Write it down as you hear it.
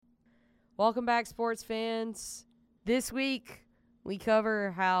Welcome back, sports fans. This week, we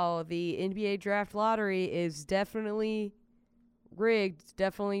cover how the NBA draft lottery is definitely rigged,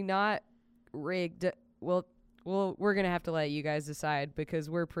 definitely not rigged. Well, we're going to have to let you guys decide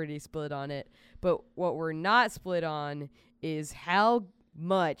because we're pretty split on it. But what we're not split on is how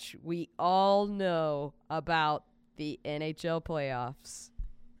much we all know about the NHL playoffs.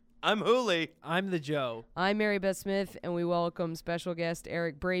 I'm Hooley. I'm the Joe. I'm Mary Beth Smith, and we welcome special guest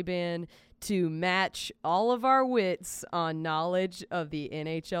Eric Braban to match all of our wits on knowledge of the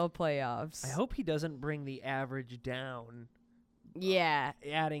NHL playoffs. I hope he doesn't bring the average down. Yeah.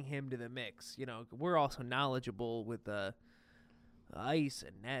 Adding him to the mix. You know, we're also knowledgeable with the ice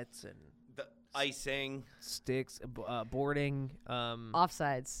and nets and The icing. sticks, boarding,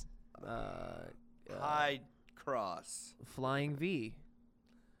 Offsides. High cross. flying V.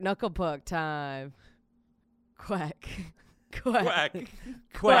 Knuckle puck time. Quack. Quack.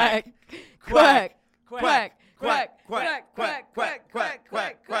 Quack. Quack. Quack. Quack. Quack. Quack. Quack. Quack.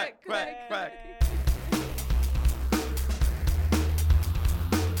 Quack. Quack. Quack. Quack.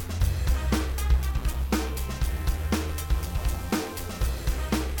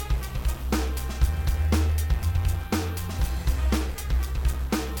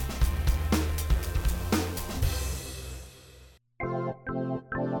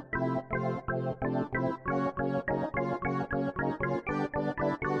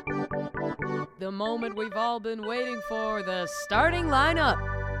 The moment we've all been waiting for, the starting lineup.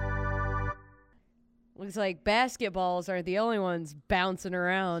 Looks like basketballs aren't the only ones bouncing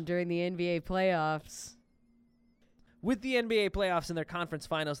around during the NBA playoffs. With the NBA playoffs in their conference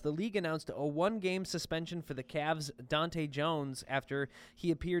finals, the league announced a one-game suspension for the Cavs' Dante Jones after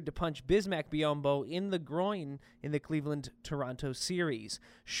he appeared to punch Bismack Biyombo in the groin in the Cleveland-Toronto series.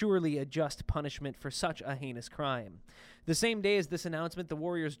 Surely a just punishment for such a heinous crime. The same day as this announcement, the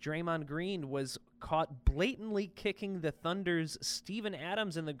Warriors' Draymond Green was caught blatantly kicking the Thunder's Steven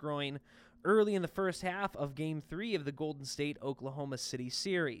Adams in the groin early in the first half of Game 3 of the Golden State-Oklahoma City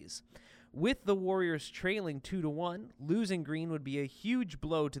series. With the Warriors trailing 2-1, losing Green would be a huge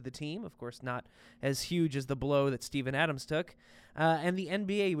blow to the team. Of course, not as huge as the blow that Steven Adams took. And the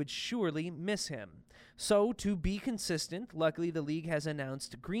NBA would surely miss him. So, to be consistent, luckily the league has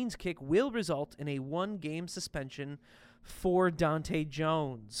announced Green's kick will result in a one-game suspension for Dante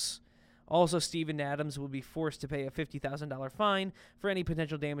Jones. Also, Steven Adams will be forced to pay a $50,000 fine for any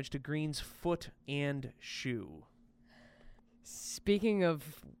potential damage to Green's foot and shoe. Speaking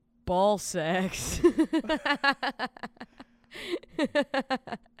of ball sex.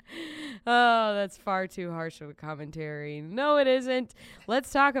 Oh, that's far too harsh of a commentary. No, it isn't.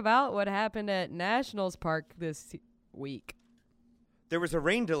 Let's talk about what happened at Nationals Park this week. There was a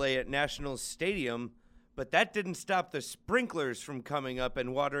rain delay at Nationals Stadium, but that didn't stop the sprinklers from coming up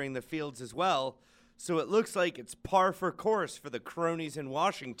and watering the fields as well. So it looks like it's par for course for the cronies in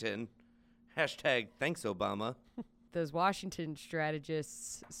Washington. Hashtag thanks, Obama. Those Washington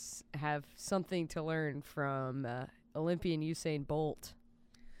strategists have something to learn from Olympian Usain Bolt.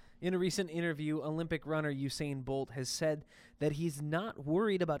 In a recent interview, Olympic runner Usain Bolt has said that he's not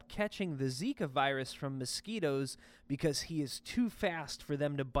worried about catching the Zika virus from mosquitoes because he is too fast for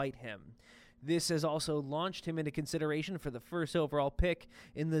them to bite him. This has also launched him into consideration for the first overall pick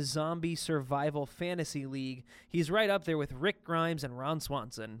in the Zombie Survival Fantasy League. He's right up there with Rick Grimes and Ron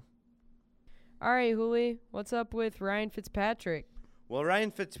Swanson. All right, Hooley, what's up with Ryan Fitzpatrick? Well,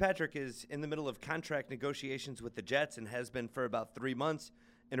 Ryan Fitzpatrick is in the middle of contract negotiations with the Jets and has been for about 3 months.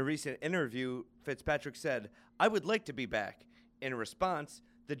 In a recent interview, Fitzpatrick said, "I would like to be back." In response,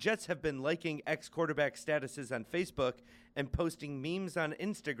 the Jets have been liking ex-quarterback statuses on Facebook and posting memes on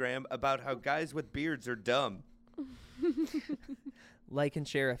Instagram about how guys with beards are dumb. Like and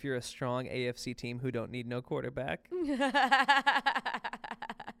share if you're a strong AFC team who don't need no quarterback.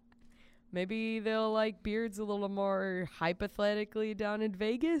 Maybe they'll like beards a little more hypothetically down in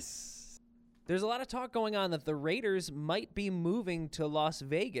Vegas. There's a lot of talk going on that the Raiders might be moving to Las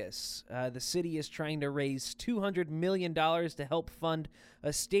Vegas. The city is trying to raise $200 million to help fund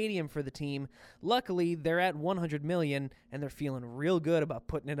a stadium for the team. Luckily, they're at $100 million, and they're feeling real good about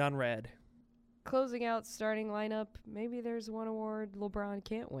putting it on red. Closing out starting lineup, maybe there's one award LeBron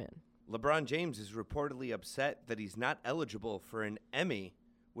can't win. LeBron James is reportedly upset that he's not eligible for an Emmy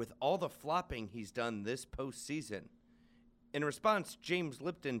with all the flopping he's done this postseason. In response, James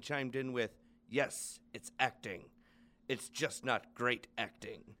Lipton chimed in with, "Yes, it's acting. It's just not great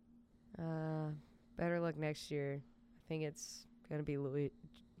acting." Better luck next year. I think it's gonna be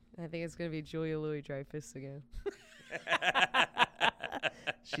Julia Louis-Dreyfus again.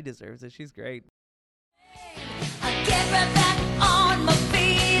 She deserves it. She's great. I get right back on my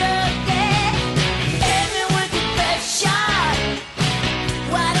feet again.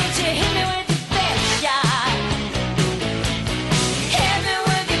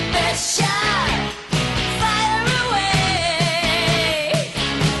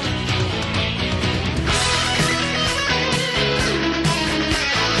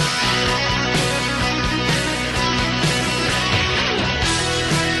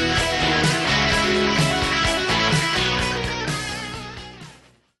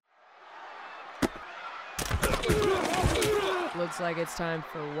 looks like it's time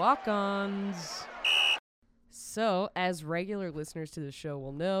for walk-ons. So, as regular listeners to the show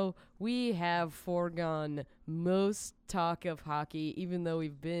will know, we have foregone most talk of hockey, even though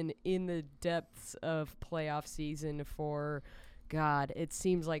we've been in the depths of playoff season for, God, it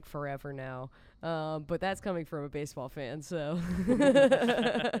seems like forever now. But that's coming from a baseball fan, so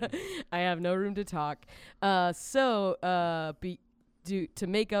I have no room to talk. To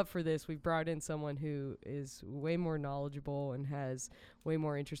make up for this, we've brought in someone who is way more knowledgeable and has way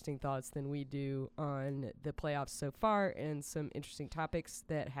more interesting thoughts than we do on the playoffs so far, and some interesting topics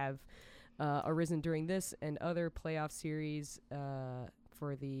that have arisen during this and other playoff series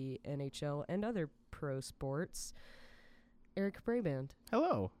for the NHL and other pro sports. Eric Braband.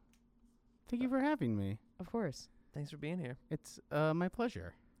 Hello. Thank you for having me. Of course. Thanks for being here. It's my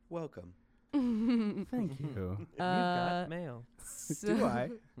pleasure. Welcome. Thank you. You've got mail. Do I?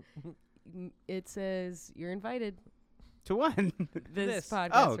 It says you're invited. To what? This podcast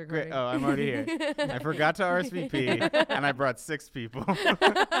Oh, recording. great. Oh, I'm already here. I forgot to RSVP, and I brought 6 people.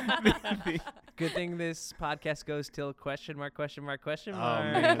 Good thing this podcast goes till question mark. Oh,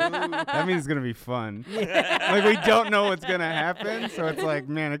 man. That means it's going to be fun. Like, we don't know what's going to happen, so it's like,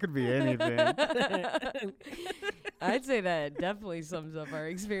 man, it could be anything. I'd say that definitely sums up our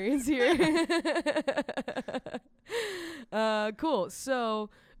experience here. Cool. So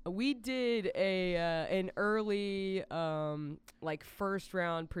we did an early like first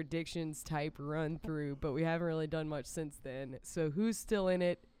round predictions type run through, but we haven't really done much since then. So who's still in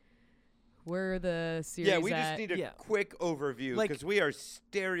it? Where are the series Yeah, we at? just need a quick overview Like- because we are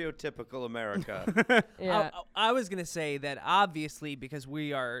stereotypical America. Yeah. I was going to say that obviously because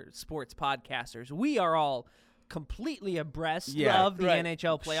we are sports podcasters, we are all completely abreast Yeah, of the right.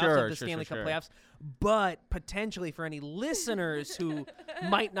 NHL playoffs, Sure, of the sure, Stanley sure, Cup sure. playoffs. But potentially for any listeners who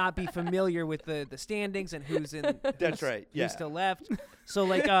might not be familiar with the standings and who's That's right. Yeah. who's still left. So,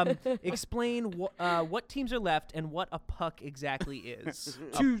 like, explain what teams are left and what a puck exactly is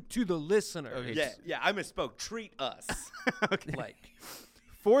to the listener. Okay. Yeah, I misspoke. Treat us. Okay. Like,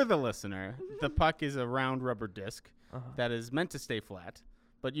 For the listener, the puck is a round rubber disc Uh-huh. that is meant to stay flat,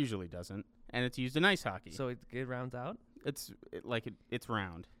 but usually doesn't, and it's used in ice hockey. So it rounds out? It's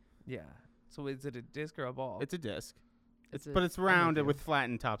round. Yeah. So is it a disc or a ball? It's a disc. It's But a- it's round you. with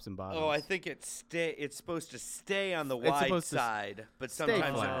flattened tops and bottoms. oh, I think it's supposed to stay on the It's wide supposed to side, but stay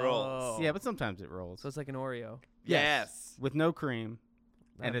sometimes flat. it rolls. Oh. Yeah, but sometimes it rolls. So it's like an Oreo. Yes. With no cream,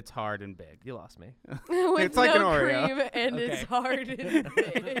 and Um, it's hard and big. You lost me. With It's like no an Oreo. cream and Okay. it's hard and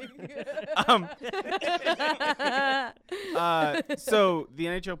big. So the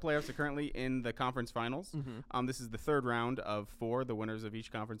NHL playoffs are currently in the conference finals. Mm-hmm. This is the third round of 4. The winners of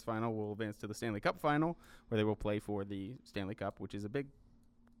each conference final will advance to the Stanley Cup final, where they will play for the Stanley Cup, which is a big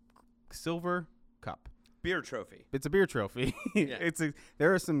silver cup. Beer trophy. It's a beer trophy. Yeah.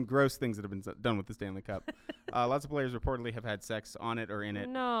 There are some gross things that have been done with the Stanley Cup. Lots of players reportedly have had sex on it or in it.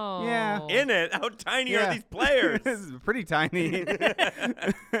 No. Yeah. In it? How tiny Yeah. are these players? This is pretty tiny.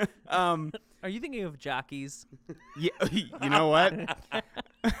 Are you thinking of jockeys? Yeah, you know what?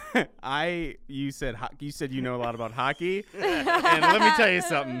 You said you know a lot about hockey, and let me tell you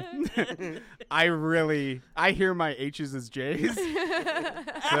something. I hear my H's as J's,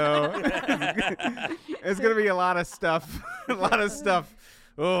 so it's gonna be a lot of stuff.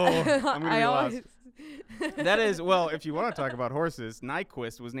 Oh, I'm gonna I be always. lost. That is, well, if you want to talk about horses,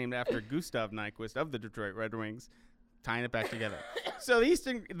 Nyquist was named after Gustav Nyquist of the Detroit Red Wings. Tying it back together. So the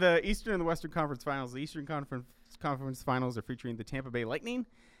Eastern and the Western Conference Finals. The Eastern Conference Finals are featuring the Tampa Bay Lightning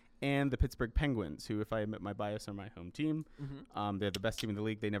and the Pittsburgh Penguins, who, if I admit my bias, are my home team. They're the best team in the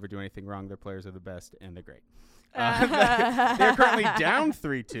league. They never do anything wrong. Their players are the best, and they're great. They're currently down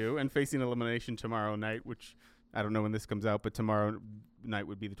 3-2 and facing elimination tomorrow night, which I don't know when this comes out, but tomorrow night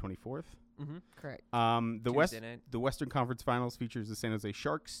would be the 24th. Correct. Tuesday night. The Western Conference Finals features the San Jose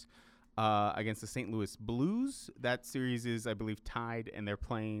Sharks against the St. Louis Blues. That series is, I believe, tied, and they're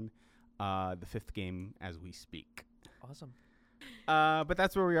playing the 5th game as we speak. Awesome. But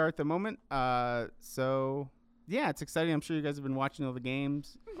that's where we are at the moment. So, yeah, it's exciting. I'm sure you guys have been watching all the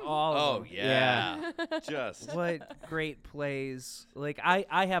games. All of Oh, them. yeah. Just. What great plays. Like,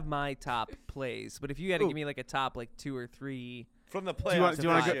 I have my top plays, but if you had to Ooh. give me, like, a top, like, 2 or 3. From the Do playoffs you want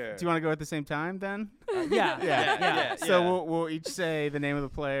of to this go? Do you want to go at the same time then? Yeah. Yeah. So we'll each say the name of the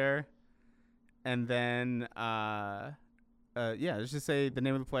player, and then let's just say the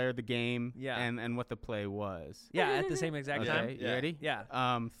name of the player, the game, Yeah. and what the play was. Yeah, at the same exact Okay, time. you Yeah. ready?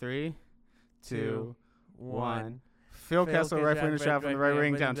 Yeah. 3, 2, 1. Phil Kessel, right winger shot from the right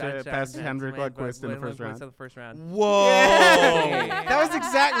wing down to past Henrik Lundqvist in the first round. Whoa! That was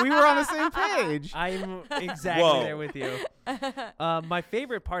exactly. We were on the same page. I'm exactly Whoa. there with you. My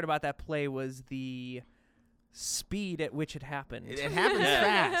favorite part about that play was the speed at which it happened. It happens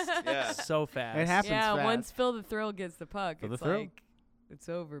fast. Yeah. So fast. It happens Yeah, fast. once Phil the Thrill gets the puck, Phil the it's Thrill. like it's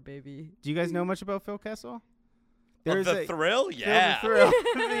over, baby. Do you guys know much about Phil Kessel? Of the thrill? Yeah. Phil the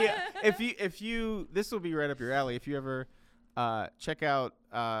Thrill. If you this will be right up your alley. If you ever check out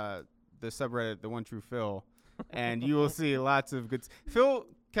the subreddit, The One True Phil, and you will see lots of good. Phil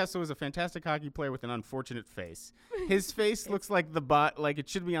Kessel is a fantastic hockey player with an unfortunate face. His face looks like like it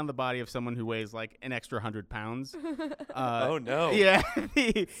should be on the body of someone who weighs like an extra 100 pounds. Oh no. Yeah.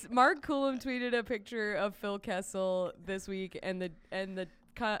 Mark Coulomb tweeted a picture of Phil Kessel this week, and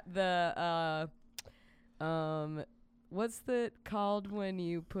what's the called when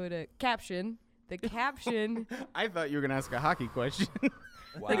you put a caption? The caption, I thought you were gonna ask a hockey question.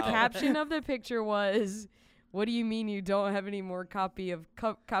 Wow. the caption of the picture was, "What do you mean you don't have any more copies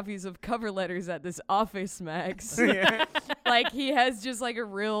of cover letters at this office, Max?" Like he has just like a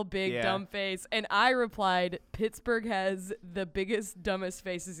real big Yeah. dumb face, and I replied, "Pittsburgh has the biggest dumbest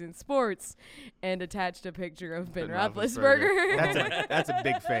faces in sports," and attached a picture of Ben Roethlisberger. That's a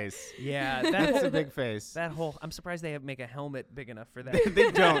big face. Yeah, That's a big face. that whole. I'm surprised they make a helmet big enough for that. They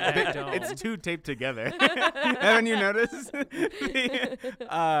don't. They don't. It's two taped together. Haven't you noticed?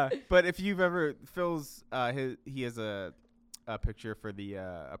 But if you've ever Phil's, he has a picture for the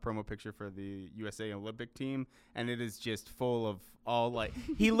a promo picture for the USA Olympic team, and it is just full of all like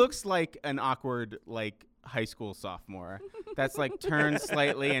he looks like an awkward like high school sophomore that's like turned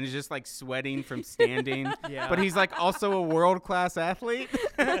slightly and is just like sweating from standing. Yeah. But he's like also a world class athlete.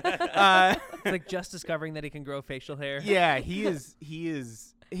 It's like just discovering that he can grow facial hair. Yeah, he is.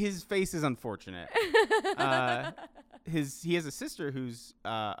 His face is unfortunate. He has a sister who's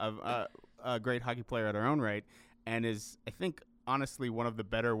a great hockey player at her own right, and is, I think, honestly one of the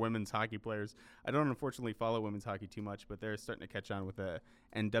better women's hockey players. I don't unfortunately follow women's hockey too much, but they're starting to catch on with the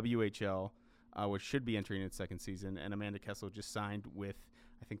NWHL, which should be entering its second season. And Amanda Kessel just signed with,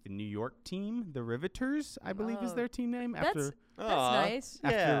 I think, the New York team, the Riveters, I believe is Oh. their team name. That's Aw. nice.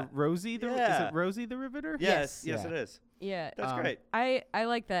 After Yeah. Rosie, is Yeah. it Rosie the Riveter? Yes, Yeah. it is. Yeah. That's great. I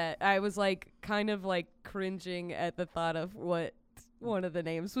like that. I was like kind of like cringing at the thought of what one of the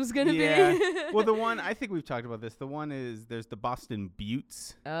names was gonna Yeah. be. Well, the one, I think we've talked about this. The one is there's the Boston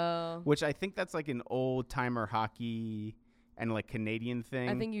Buttes, Oh. which I think that's like an old timer hockey and like Canadian thing.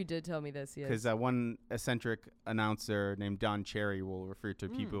 I think you did tell me this, yes. because one eccentric announcer named Don Cherry will refer to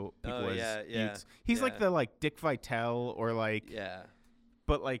people Oh, as yeah, yeah, Buttes. He's like yeah. the like Dick Vitale or like, Yeah.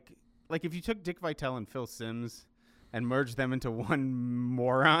 but like if you took Dick Vitale and Phil Simms and merged them into one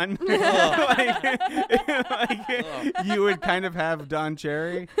moron, you would kind of have Don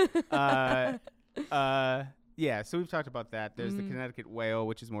Cherry. Yeah, so we've talked about that. There's the Connecticut Whale,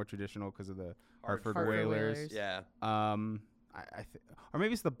 which is more traditional because of the Hartford Whalers. Whalers. Yeah. Or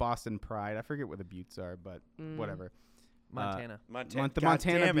maybe it's the Boston Pride. I forget what the Buttes are, but whatever. Montana. The God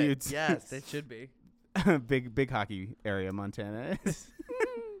Montana damn it. Buttes. Yes. It should be. big hockey area, Montana. I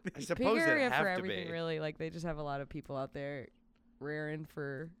Big suppose area it for have to everything, be. really. Like they just have a lot of people out there raring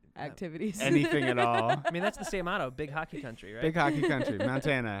for activities. Anything at all. I mean, that's the state motto: big hockey country, right? Big hockey country,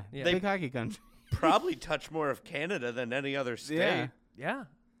 Montana. Yeah. Big hockey country. Probably touch more of Canada than any other state. Yeah, Yeah,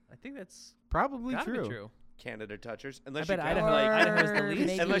 I think that's probably gotta true. be true. Canada touchers. Unless bet you count Idaho- like Idaho's the Or least.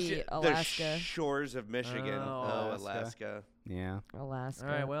 maybe unless you, Alaska. the shores of Michigan. Oh, Alaska. Yeah. Alaska.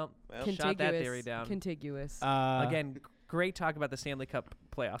 All right, well, Well, Contiguous. shot that theory down. Contiguous. Again, great talk about the Stanley Cup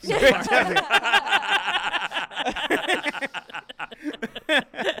playoffs.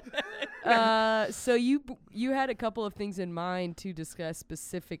 So you had a couple of things in mind to discuss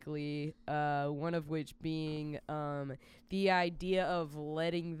specifically, one of which being the idea of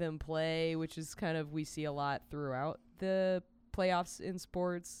letting them play, which is kind of we see a lot throughout the playoffs in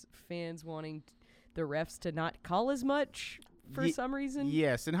sports, fans wanting the refs to not call as much for some reason.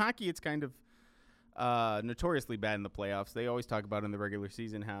 Yes, in hockey it's kind of notoriously bad in the playoffs. They always talk about in the regular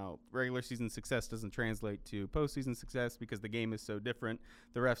season how regular season success doesn't translate to postseason success because the game is so different.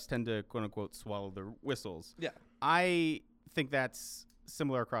 The refs tend to quote unquote swallow the whistles. Yeah. I think that's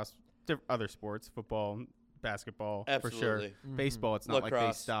similar across other sports, football, basketball, for sure. Absolutely. Baseball, it's not like they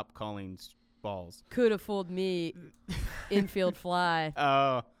Lacrosse. stop calling balls. Could have fooled me. Infield fly.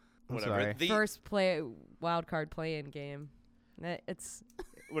 Oh, I'm Whatever. sorry. The- First wild card play-in game. It's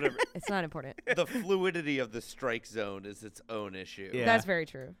Whatever. it's not important. The fluidity of the strike zone is its own issue. Yeah. That's very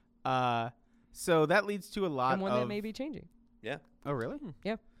true. So that leads to a lot And one of that may be changing. Yeah. Oh, really?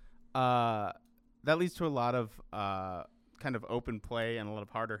 Yeah. that leads to a lot of kind of open play and a lot of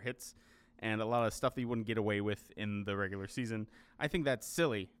harder hits and a lot of stuff that you wouldn't get away with in the regular season. I think that's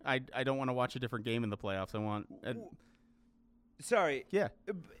silly. I don't want to watch a different game in the playoffs. I want Sorry. yeah.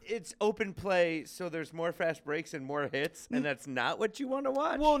 It's open play, so there's more fast breaks and more hits, and that's not what you want to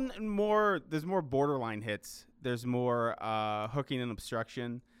watch? Well, there's more borderline hits. There's more hooking and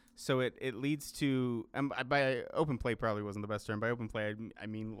obstruction. So it leads to by open play probably wasn't the best term. By open play I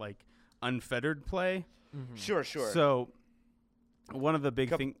mean like unfettered play. Mm-hmm. Sure. So one of the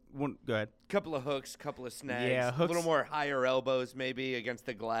big thing. Go ahead. Couple of hooks, couple of snags. Yeah, a hooks. little more higher elbows maybe against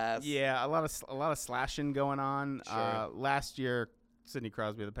the glass. Yeah, a lot of slashing going on. Sure. Last year, Sidney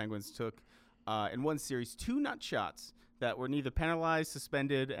Crosby of the Penguins took in one series 2 nut shots that were neither penalized,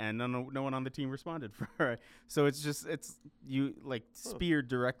 suspended, and no one on the team responded for. So it's you like speared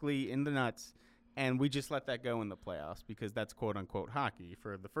directly in the nuts, and we just let that go in the playoffs because that's quote unquote hockey.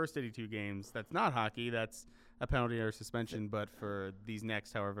 For the first 82 games, that's not hockey. That's a penalty or suspension. But for these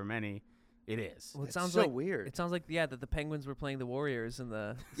next however many, it is. Well, it It's sounds so like weird. It sounds like that the Penguins were playing the Warriors in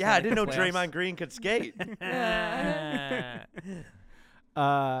the. Yeah, I didn't know playoffs. Draymond Green could skate. Yeah.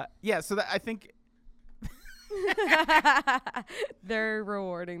 So that I think. They're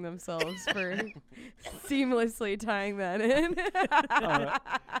rewarding themselves for seamlessly tying that in.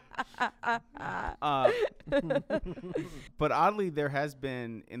 But oddly, there has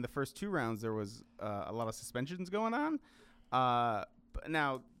been in the first 2 rounds there was a lot of suspensions going on. But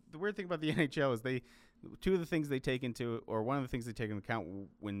now the weird thing about the NHL is one of the things they take into account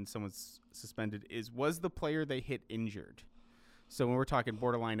when someone's suspended was the player they hit injured. So when we're talking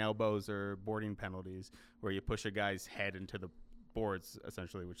borderline elbows or boarding penalties, where you push a guy's head into the boards,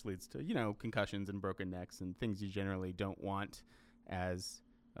 essentially, which leads to concussions and broken necks and things you generally don't want as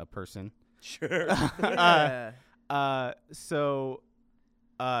a person. Sure. So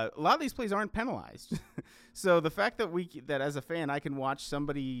a lot of these plays aren't penalized. So the fact that as a fan I can watch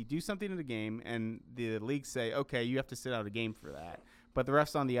somebody do something in a game and the league say, okay, you have to sit out a game for that, but the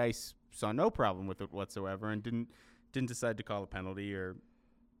refs on the ice saw no problem with it whatsoever and didn't decide to call a penalty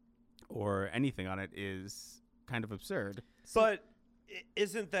or anything on it is kind of absurd. But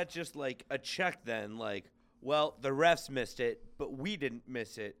isn't that just like a check then? Like, well, the refs missed it, but we didn't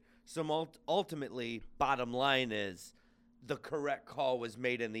miss it. So ultimately, bottom line is the correct call was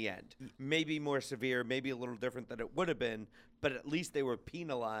made in the end. Maybe more severe, maybe a little different than it would have been, but at least they were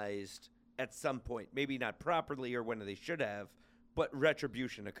penalized at some point. Maybe not properly or when they should have, but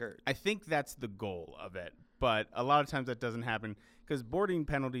retribution occurred. I think that's the goal of it. But a lot of times that doesn't happen because boarding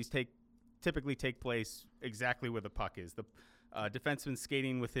penalties typically take place exactly where the puck is. The defenseman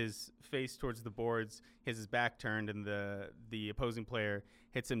skating with his face towards the boards, his back turned, and the opposing player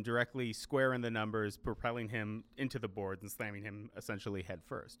hits him directly square in the numbers, propelling him into the boards and slamming him essentially head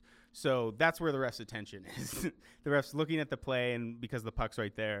first. So that's where the ref's attention is. The ref's looking at the play, and because the puck's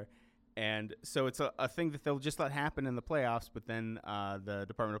right there. And so it's a thing that they'll just let happen in the playoffs, but then the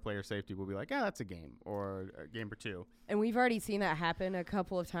Department of Player Safety will be like, that's a game or a game or 2. And we've already seen that happen a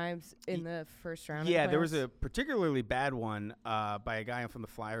couple of times in the first round. Yeah, of the there was playoffs. a particularly bad one by a guy from the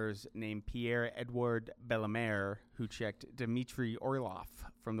Flyers named Pierre-Edouard Bellemare who checked Dmitry Orlov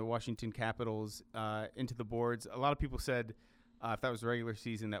from the Washington Capitals into the boards. A lot of people said if that was regular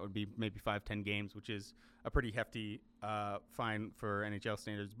season, that would be maybe 5-10 games, which is a pretty hefty fine for NHL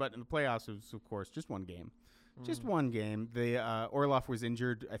standards. But in the playoffs, it was, of course, just one game. Just one game. The Orlov was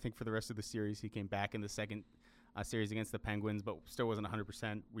injured, I think, for the rest of the series. He came back in the second series against the Penguins, but still wasn't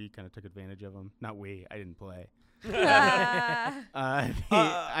 100%. We kind of took advantage of him. Not we. I didn't play.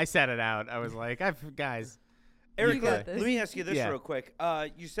 I sat it out. I was like, guys. Eric, got let this. me ask you this Yeah. real quick.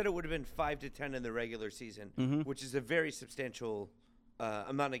 You said it would have been 5-10 in the regular season, which is a very substantial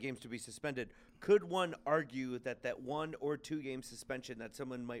amount of games to be suspended. Could one argue that 1 or 2 game suspension that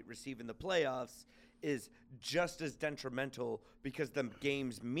someone might receive in the playoffs is just as detrimental because the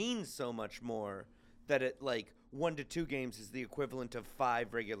games mean so much more that it 1 to 2 games is the equivalent of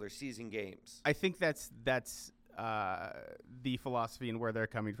 5 regular season games? I think that's the philosophy and where they're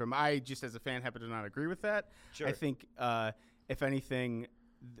coming from. I just, as a fan, happen to not agree with that. Sure. I think, if anything,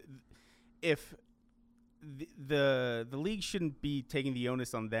 if the league shouldn't be taking the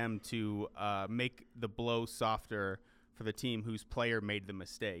onus on them to make the blow softer for the team whose player made the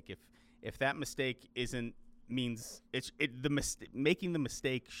mistake. If that mistake means making the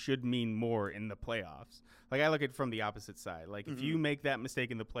mistake should mean more in the playoffs. Like, I look at it from the opposite side. Like, if you make that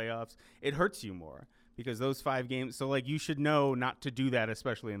mistake in the playoffs, it hurts you more because those 5 games. So, you should know not to do that,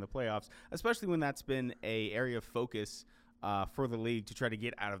 especially in the playoffs, especially when that's been a area of focus for the league to try to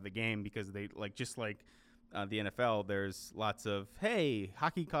get out of the game because they the NFL, there's lots of, hey,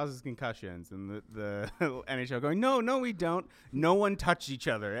 hockey causes concussions, and the NHL going, no, we don't. No one touch each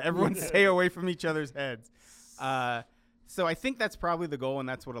other. Everyone stay away from each other's heads. So I think that's probably the goal, and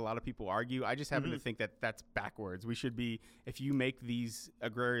that's what a lot of people argue. I just happen to think that that's backwards. We should be, if you make these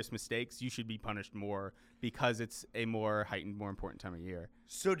egregious mistakes, you should be punished more because it's a more heightened, more important time of year.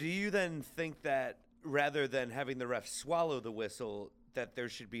 So do you then think that rather than having the ref swallow the whistle, that there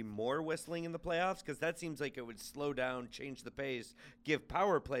should be more whistling in the playoffs? Because that seems like it would slow down, change the pace, give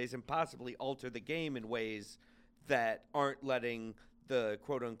power plays, and possibly alter the game in ways that aren't letting the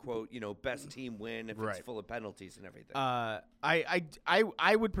quote-unquote, best team win if it's full of penalties and everything.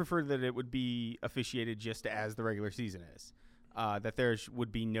 I would prefer that it would be officiated just as the regular season is. That there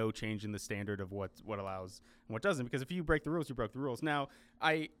would be no change in the standard of what allows and what doesn't. Because if you break the rules, you broke the rules. Now,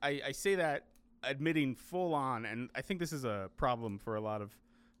 I say that admitting full on, and I think this is a problem for a lot of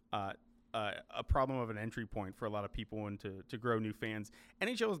a problem of an entry point for a lot of people and to grow new fans.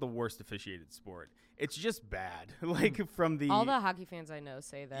 NHL is the worst officiated sport. It's just bad. From the all the hockey fans I know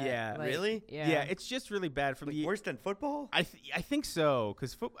say that. Yeah, really? Yeah, it's just really bad from the worse than football. I think so,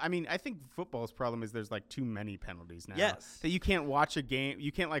 because I think football's problem is there's too many penalties now. Yes, that you can't watch a game.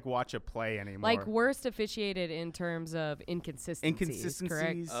 You can't watch a play anymore. Worst officiated in terms of inconsistencies.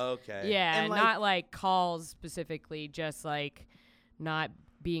 Correct? Okay. Yeah, and not calls specifically, just not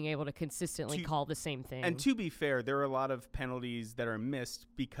being able to consistently call the same thing. And to be fair, there are a lot of penalties that are missed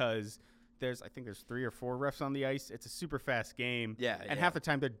because I think there's 3 or 4 refs on the ice. It's a super fast game. And half the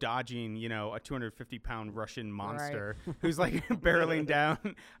time they're dodging, a 250-pound Russian monster who's barreling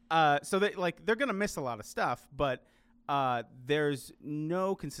down. So they're going to miss a lot of stuff, but there's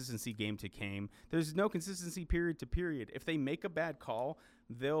no consistency game to game. There's no consistency period to period. If they make a bad call,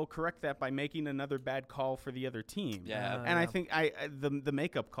 they'll correct that by making another bad call for the other team. And I think the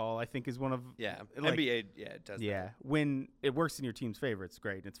makeup call, I think, is one of NBA. Yeah, it does. Yeah, that. when it works in your team's favor, it's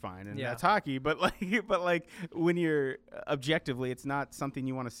great, it's fine, and that's hockey. But when you're objectively, it's not something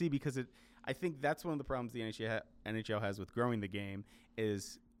you want to see because I think that's one of the problems the NHL has with growing the game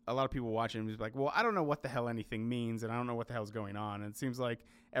is a lot of people watching is well, I don't know what the hell anything means, and I don't know what the hell's going on. And it seems like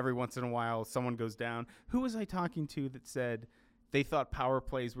every once in a while someone goes down. Who was I talking to that said they thought power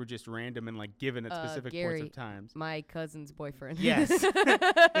plays were just random and given at specific Gary, points of times? My cousin's boyfriend. Yes.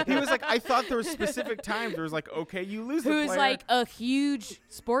 He was I thought there were specific times where it was okay, you lose the player. Who's a huge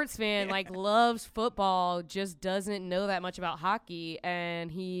sports fan, loves football, just doesn't know that much about hockey. And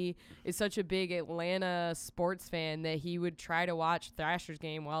he is such a big Atlanta sports fan that he would try to watch Thrashers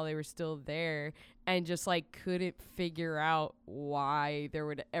game while they were still there and just couldn't figure out why there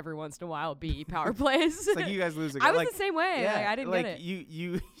would every once in a while be power plays. It's you guys lose a game. I was the same way. I didn't get it.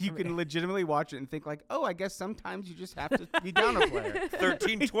 You can legitimately watch it and think I guess sometimes you just have to be down a player.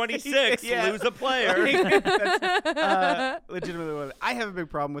 13-26, lose a player. Legitimately, I have a big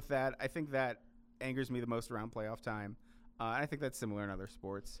problem with that. I think that angers me the most around playoff time. I think that's similar in other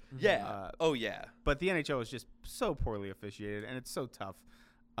sports. Yeah. But the NHL is just so poorly officiated, and it's so tough.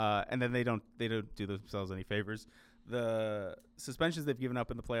 And then they don't do themselves any favors. The suspensions they've given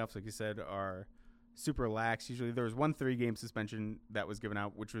up in the playoffs, like you said, are super lax. Usually there was 1 3-game suspension that was given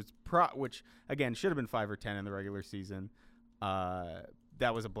out, which again should have been 5 or 10 in the regular season.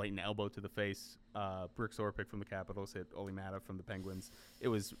 That was a blatant elbow to the face. Brooks Orpik from the Capitals hit Olli Määttä from the Penguins. It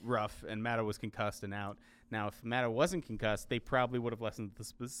was rough, and Määttä was concussed and out. Now, if Määttä wasn't concussed, they probably would have lessened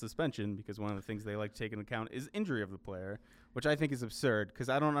the suspension because one of the things they like to take into account is injury of the player, which I think is absurd because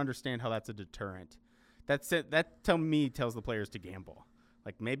I don't understand how that's a deterrent. That to me tells the players to gamble.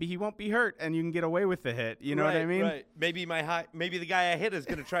 Maybe he won't be hurt and you can get away with the hit. You know what I mean? Right. Maybe the guy I hit is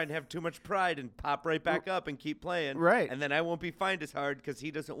going to try and have too much pride and pop right back up and keep playing. Right. And then I won't be fined as hard because he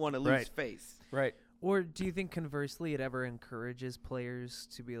doesn't want to lose face. Right. Or do you think conversely it ever encourages players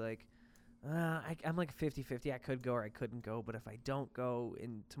to be I'm 50-50. I could go or I couldn't go, but if I don't go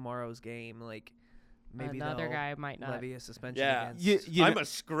in tomorrow's game, maybe another guy might not levy a suspension against. Yeah, I'm a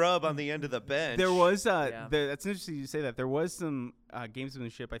scrub on the end of the bench. There was that's interesting you say that. There was some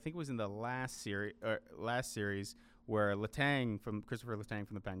gamesmanship. I think it was in the last series where Christopher Letang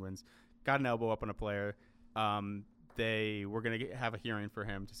from the Penguins got an elbow up on a player. They were going to have a hearing for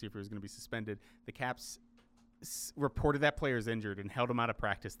him to see if he was going to be suspended. The Caps reported that player's injured and held him out of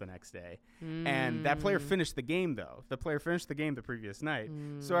practice the next day. And that player finished the game, though. The player finished the game the previous night.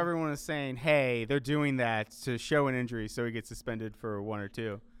 So everyone is saying, hey, they're doing that to show an injury so he gets suspended for 1 or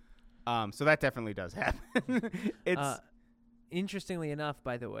 2. So that definitely does happen. Interestingly enough,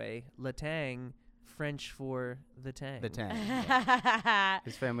 by the way, Letang, French for the Tang. The Tang. Yeah.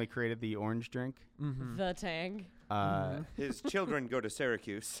 His family created the orange drink. Mm-hmm. The Tang. His children go to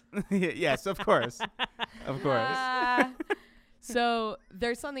Syracuse. Yes, of course. Of course. So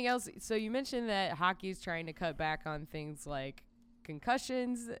there's something else. So you mentioned that hockey's trying to cut back on things like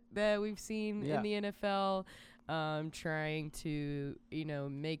concussions that we've seen in the NFL, trying to,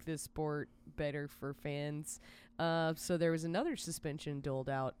 make the sport better for fans. So there was another suspension doled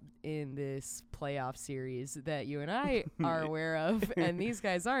out in this playoff series that you and I are aware of, and these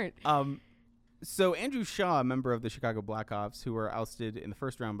guys aren't. So Andrew Shaw, a member of the Chicago Blackhawks, who were ousted in the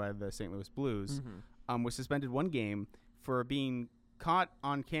first round by the St. Louis Blues, was suspended 1 game for being caught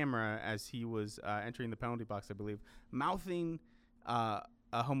on camera as he was entering the penalty box, I believe, mouthing a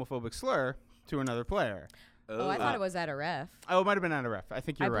homophobic slur to another player. Oh, I thought it was at a ref. Oh, it might have been at a ref. I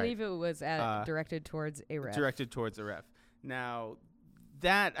think you're right. I believe it was directed towards a ref. Directed towards a ref. Now,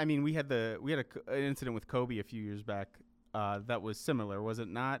 we had an incident with Kobe a few years back that was similar, was it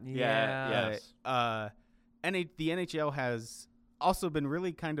not? Yes. The NHL has also been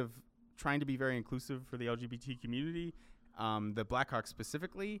really kind of trying to be very inclusive for the LGBT community. The Blackhawks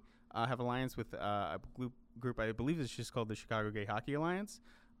specifically have alliance with a group I believe is just called the Chicago Gay Hockey Alliance.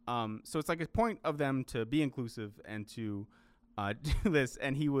 So it's like a point of them to be inclusive and to do this.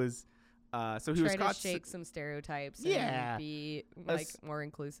 And he was was caught to shake some stereotypes Yeah. and be more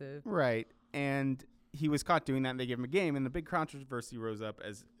inclusive. Right. And he was caught doing that, and they gave him a game. And the big controversy rose up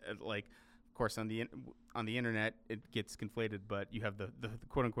as of course, on the internet, it gets conflated, but you have the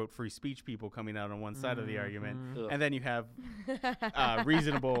quote-unquote free speech people coming out on one side of the argument, and then you have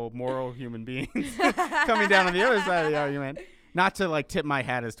reasonable, moral human beings coming down on the other side of the argument. Not to, tip my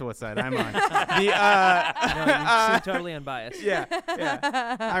hat as to what side I'm on. No, you seem totally unbiased. Yeah.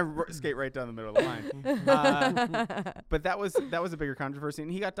 I skate right down the middle of the line. But that was a bigger controversy, and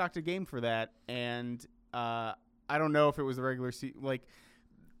he got docked a game for that, and I don't know if it was the regular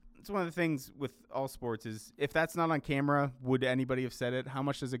it's one of the things with all sports is if that's not on camera, would anybody have said it? How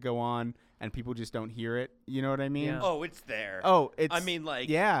much does it go on and people just don't hear it? You know what I mean? Yeah. Oh, it's there. Oh, it's. I mean,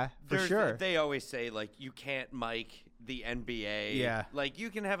 yeah, for sure. They always say you can't mic the NBA. Yeah. You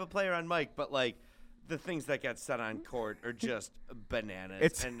can have a player on mic, but the things that get said on court are just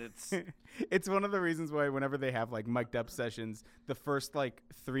bananas. It's one of the reasons why whenever they have mic'd up sessions, the first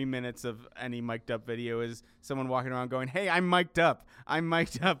 3 minutes of any mic'd up video is someone walking around going, "Hey, I'm mic'd up. I'm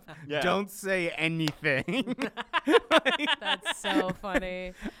mic'd up. Yeah. Don't say anything." That's so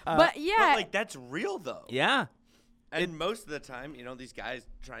funny. But yeah, But that's real though. Yeah. And most of the time, these guys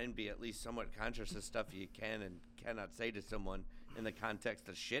try and be at least somewhat conscious of stuff you can and cannot say to someone in the context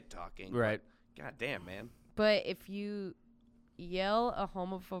of shit talking. Right. God damn, man. but if you yell a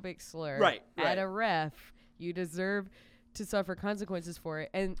homophobic slur Right. at a ref, you deserve to suffer consequences for it.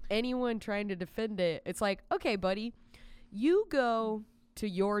 And anyone trying to defend it, it's like, okay, buddy, you go to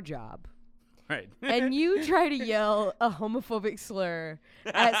your job. Right. And you try to yell a homophobic slur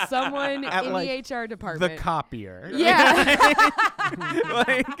at someone At, in like, the HR The department. copier. Yeah.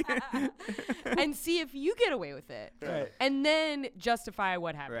 Like- And see if you get away with it. Right. And then justify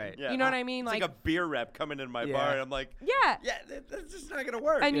what happened. Right. Yeah, You know what I mean? It's like a beer rep coming in my Yeah. bar, and I'm like, yeah. that's just not gonna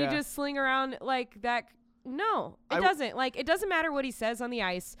work. And Yeah. you just sling around like that. No, it I w- doesn't. It doesn't matter what he says on the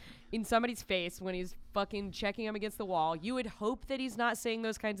ice in somebody's face when he's fucking checking him against the wall. You would hope that he's not saying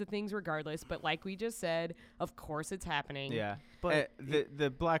those kinds of things regardless. But like we just said, of course it's happening. Yeah. But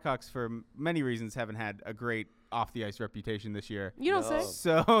the Blackhawks, for many reasons, haven't had a great off the ice reputation this year. You don't No. say.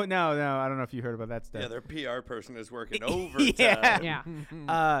 So no, I don't know if you heard about that stuff. Yeah, their PR person is working overtime. Yeah.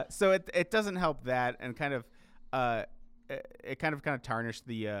 Yeah. So it doesn't help that, and kind of it kind of tarnished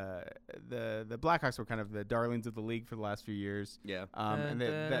the Blackhawks were kind of the darlings of the league for the last few years. Yeah. And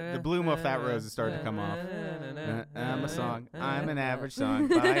the bloom off that rose is starting to come off. I'm a song. I'm an average song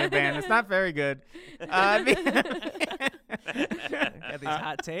by a band. It's not very good. got these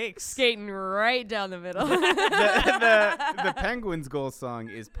hot takes. Skating right down the middle. the Penguins' goal song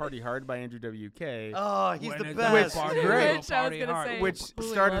is "Party Hard" by Andrew WK. Oh, he's When the it's best. a party, Great. we'll Which I was party gonna hard. say. which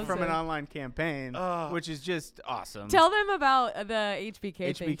Julie started loves from an it. online campaign, Oh. which is just awesome. Tell them about the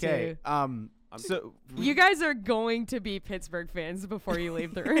HBK thing too. HBK. So You guys are going to be Pittsburgh fans before you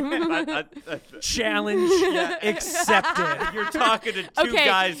leave the room. Challenge accepted. You're talking to two Okay,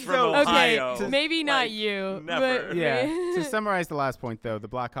 guys from so- okay, Ohio. maybe not Like, you. never. But yeah. may- To summarize the last point, though, the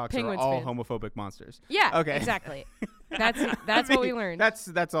Blackhawks Penguins are all fans. homophobic monsters. yeah. Okay. Exactly. That's what we learned.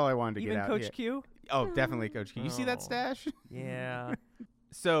 That's all I wanted to Even get out. Coach here. Q? Oh, definitely Coach Q. You see that Oh. stash? Yeah.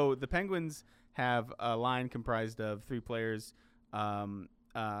 So the Penguins have a line comprised of 3 players: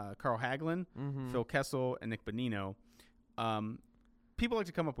 Carl Hagelin, Mm-hmm. Phil Kessel, and Nick Bonino. people like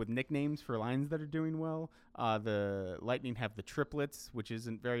to come up with nicknames for lines that are doing well. The Lightning have the triplets, which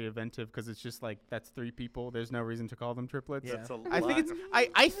isn't very inventive because it's just like that's 3 people. There's no reason to call them triplets. Yeah. That's a I think lot. it's.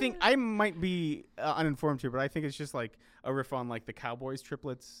 I think I might be uninformed here, but I think it's just like a riff on like the Cowboys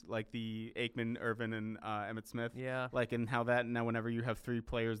triplets, like the Aikman, Irvin, and Emmett Smith. Yeah. Like in how that now whenever you have 3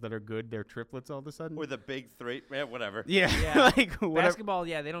 players that are good, they're triplets all of a sudden. Or the big 3. Yeah, whatever. Yeah. Yeah. like whatever. Basketball,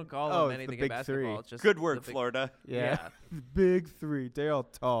 yeah, they don't call Oh, them it's the anything in big basketball. 3. It's just Good the work, big- Florida. Yeah. Big 3. They all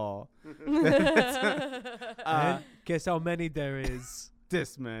tall. Guess how many there is.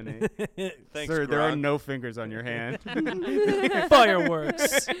 This many. Thanks, Sir, there are Gronk. no fingers on your hand.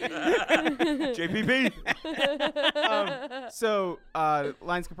 Fireworks. JPP. So,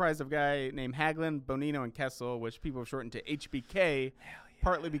 lines comprised of a guy named Hagelin, Bonino, and Kessel, which people have shortened to HBK,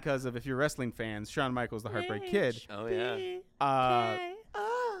 partly because of, if you're wrestling fans, Shawn Michaels, the Heartbreak Kid. Oh, yeah.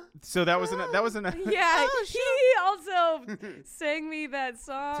 So that was an Yeah, he also sang me that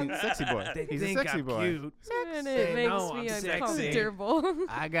song, sexy boy. They He's a think sexy I'm boy. cute. and They it makes know me I'm sexy. uncomfortable.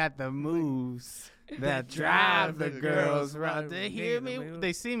 I got the moves that drive the girls round. round. They hear me.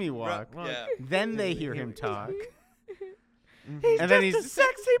 They see me walk. Yeah. Then they hear him talk. Mhm. And then he's a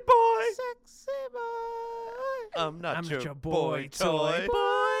sexy boy. Sexy boy. I'm not I'm your, not your boy toy.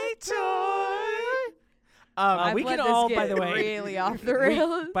 Boy toy. I've we let can this all, get by the way, really off the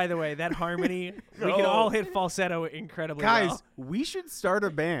rails. by the way, that harmony, we can No. all hit falsetto incredibly Guys, well. we should start a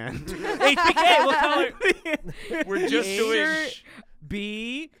band. HBK, we'll call it We're just doing.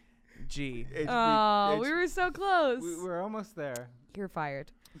 B G. Oh, we were so close. We're almost there. You're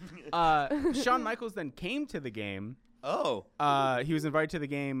fired. Shawn Michaels then came to the game. Oh. He was invited to the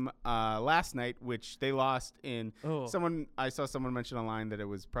game last night, which they lost in. Oh. I saw someone mention online that it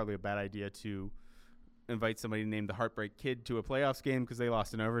was probably a bad idea to invite somebody named the Heartbreak Kid to a playoffs game because they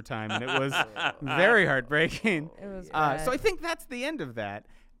lost in overtime, and it was very heartbreaking. It was So bad. I think that's the end of that.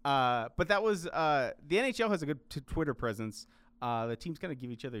 But that was the NHL has a good Twitter presence. The teams kind of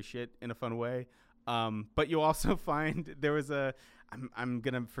give each other shit in a fun way. But you'll also find there was I'm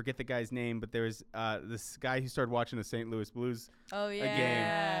gonna forget the guy's name, but there was this guy who started watching the St. Louis Blues Oh yeah.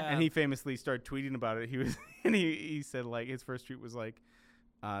 game, and he famously started tweeting about it. He was and he said like his first tweet was like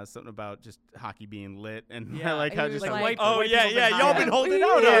something about just hockey being lit, and Yeah, I like he how was just like- white, Oh, white yeah, people yeah. been Y'all hiding. been holding Yeah,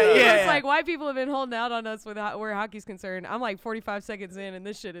 out on yeah, us. yeah. It's like white people have been holding out on us with where hockey's concerned. I'm like 45 seconds in, and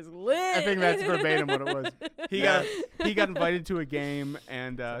this shit is lit. I think that's verbatim what it was. He Yeah. got invited to a game,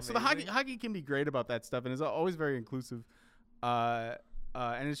 and so the amazing. hockey can be great about that stuff, and is always very inclusive, and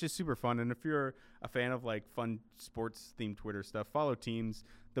it's just super fun. And if you're a fan of like fun sports themed Twitter stuff, follow teams.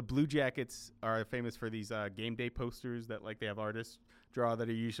 The Blue Jackets are famous for these game day posters that like they have artists draw that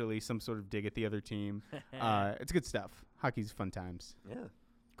are usually some sort of dig at the other team. It's good stuff. Hockey's fun times. Yeah.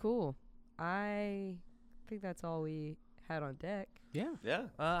 Cool. I think that's all we had on deck. Yeah. Yeah.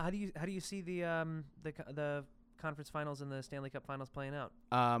 How do you see the conference finals and the Stanley Cup finals playing out?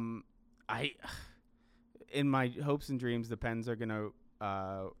 In my hopes and dreams, the Pens are gonna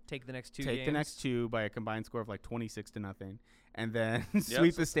Take the next two take games. the next 2 by a combined score of like 26-0, and then Yep.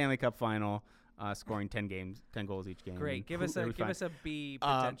 sweep the Stanley Cup final, scoring 10 goals each game. Great. and Give us it'll a be fine. B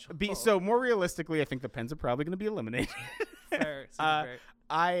potential. So more realistically, I think the Pens are probably going to be eliminated. Fair, seems fair.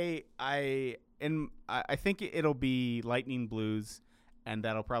 I think it'll be Lightning Blues, and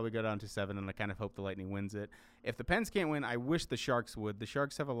that'll probably go down to 7, and I kind of hope the Lightning wins it. If the Pens can't win, I wish the Sharks would. The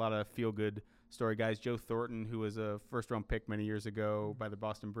Sharks have a lot of feel-good story guys. Joe Thornton, who was a first-round pick many years ago by the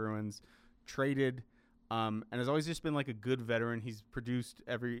Boston Bruins, traded, and has always just been like a good veteran. He's produced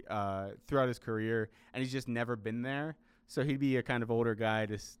throughout his career, and he's just never been there. So he'd be a kind of older guy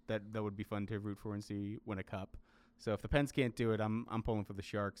that would be fun to root for and see win a cup. So if the Pens can't do it, I'm pulling for the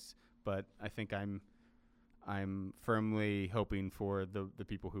Sharks, but I think I'm firmly hoping for the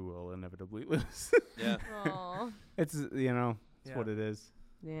people who will inevitably lose. Yeah. Aw. It's it's Yeah. what it is.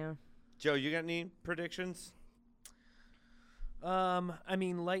 Yeah. Joe, you got any predictions? I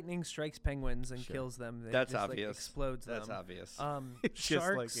mean, lightning strikes penguins and Sure. kills them. It That's just, like, obvious. explodes That's them. obvious. It just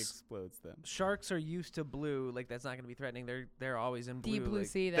like Sharks. explodes them. Sharks are used to blue. Like that's not going to be threatening. They're always in blue. Deep Blue like-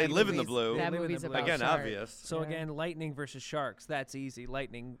 Sea. They that live in the movie's- blue. That They live in movie's the blue. about Again, sharks. obvious. So Yeah. again, lightning versus sharks. That's easy.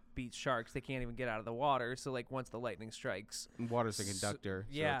 Lightning beats sharks. They can't even get out of the water. So like once the lightning strikes, Water's a So- conductor.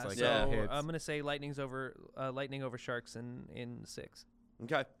 yeah. So, it's like Yeah. So hits. I'm gonna say lightning over sharks in 6.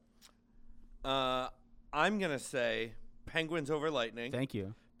 Okay. I'm going to say Penguins over Lightning Thank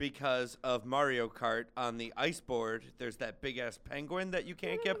you. because of Mario Kart on the ice board. There's that big-ass penguin that you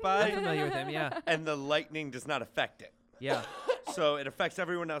can't get I'm by, familiar with him. Yeah. and the Lightning does not affect it. Yeah. So it affects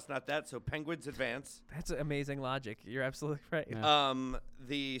everyone else, not that. So Penguins advance. That's amazing logic. You're absolutely right. Yeah.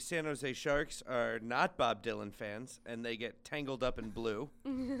 The San Jose Sharks are not Bob Dylan fans, and they get tangled up in blue.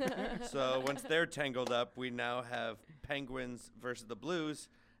 So once they're tangled up, we now have Penguins versus the Blues.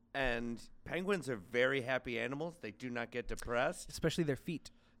 And penguins are very happy animals. They do not get depressed. Especially their feet.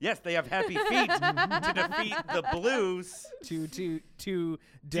 Yes, they have happy feet to defeat the Blues. To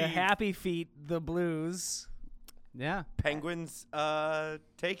happy feet the Blues. Yeah. Penguins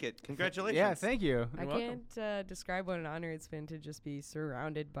take it. Congratulations. Yeah, thank you. I welcome. can't describe what an honor it's been to just be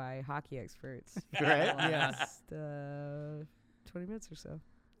surrounded by hockey experts. Right? For the Yeah. last, 20 minutes or so.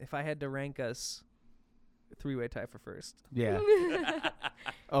 If I had to rank us, three-way tie for first. Yeah.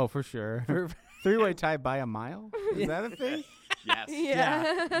 Oh, for sure. Three-way tie by a mile? Is that a thing? Yes.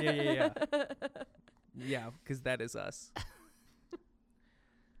 Yeah, Yeah, because that is us.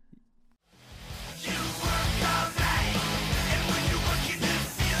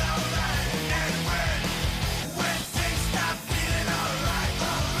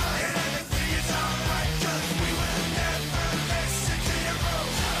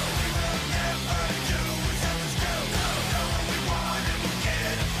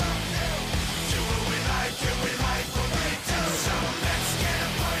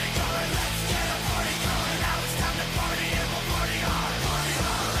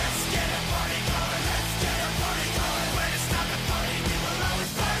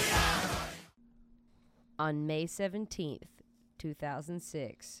 On May 17th,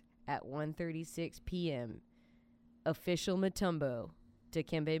 2006, at 1:36 p.m., official Mutombo,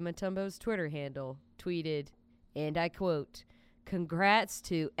 Dikembe Mutombo's Twitter handle, tweeted, and I quote, "Congrats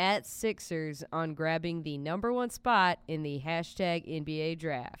to @Sixers on grabbing the #1 spot in the hashtag NBA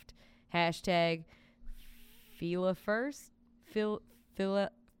draft. Hashtag Phila first. PHILA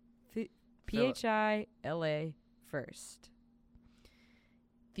first.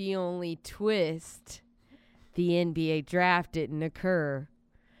 The only twist, the NBA draft didn't occur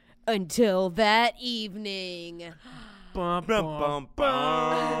until that evening. Bum, Bum, bum,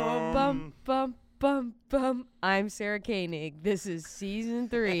 bum. Bum, bum, bum, bum. I'm Sarah Koenig. This is season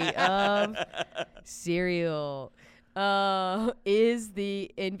 3 of Serial. Is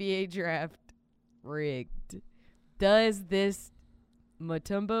the NBA draft rigged? Does this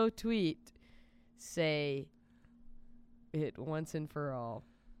Mutombo tweet say it once and for all?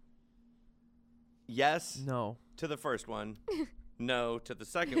 Yes No. to the first one. No to the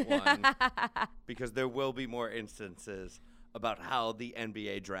second one. Because there will be more instances about how the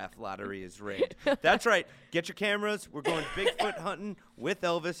NBA draft lottery is rigged. That's right. Get your cameras. We're going Bigfoot hunting with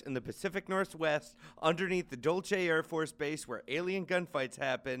Elvis in the Pacific Northwest underneath the Dolce Air Force Base where alien gunfights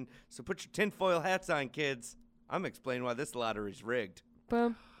happen. So put your tinfoil hats on, kids. I'm explaining why this lottery's rigged.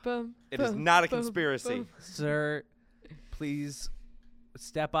 Bum, bum, It is bum, not a bum, conspiracy. bum. Sir, please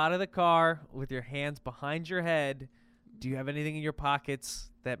step out of the car with your hands behind your head. Do you have anything in your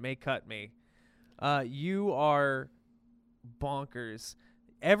pockets that may cut me? You are bonkers.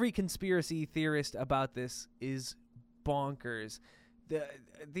 Every conspiracy theorist about this is bonkers. The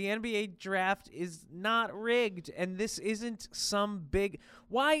NBA draft is not rigged, and this isn't some big...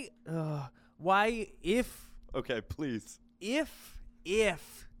 Why if Okay, please. the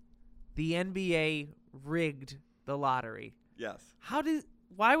NBA rigged the lottery, Yes.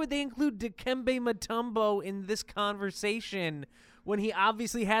 why would they include Dikembe Mutombo in this conversation when he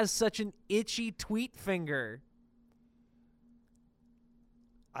obviously has such an itchy tweet finger?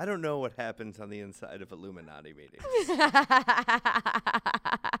 I don't know what happens on the inside of Illuminati meetings.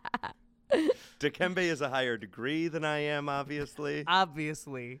 Dikembe is a higher degree than I am, obviously.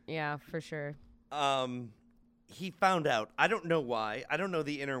 Obviously. Yeah, for sure. He found out. I don't know why. I don't know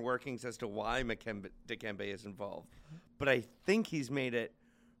the inner workings as to why Dikembe is involved. But I think he's made it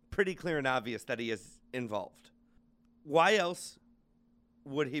pretty clear and obvious that he is involved. Why else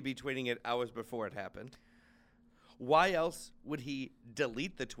would he be tweeting it hours before it happened? Why else would he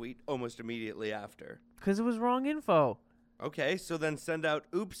delete the tweet almost immediately after? Because it was wrong info. Okay, so then send out,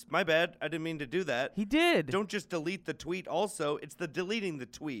 oops, my bad, I didn't mean to do that. He did. Don't just delete the tweet also. It's the deleting the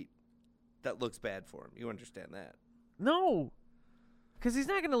tweet that looks bad for him. You understand that? No. Because he's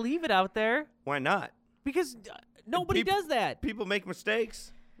not going to leave it out there. Why not? Because nobody does that. People make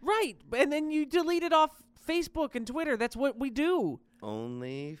mistakes. Right. And then you delete it off Facebook and Twitter. That's what we do.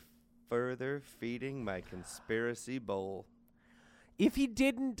 Only further feeding my conspiracy bowl. If he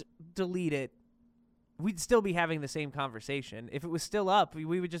didn't delete it, we'd still be having the same conversation. If it was still up,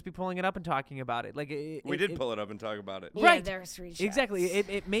 we would just be pulling it up and talking about it. Like We did pull it up and talk about it. Right. Yeah, there are screenshots. Exactly.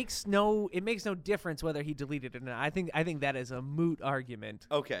 It makes no difference whether he deleted it or not. I think that is a moot argument.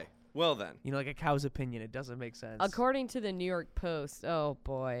 Okay. Well then. You know, like a cow's opinion. It doesn't make sense. According to the New York Post, oh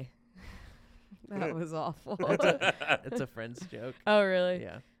boy, that was awful. It's a Friends joke. Oh really?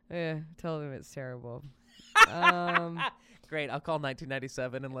 Yeah. Yeah. Tell them it's terrible. Great. I'll call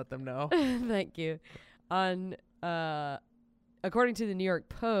 1997 and let them know. Thank you. On according to the New York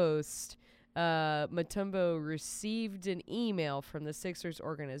Post, Mutombo received an email from the Sixers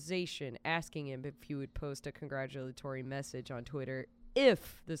organization asking him if he would post a congratulatory message on Twitter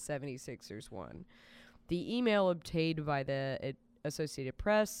if the 76ers won. The email obtained by the Associated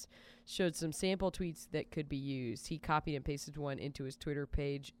Press showed some sample tweets that could be used. He copied and pasted one into his Twitter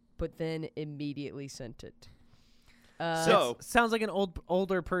page, but then immediately sent it. So Sounds like an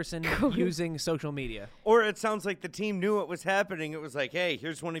older person using social media. Or it sounds like the team knew what was happening. It was like, hey,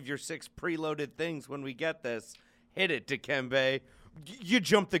 here's one of your 6 preloaded things when we get this. Hit it, Dikembe. You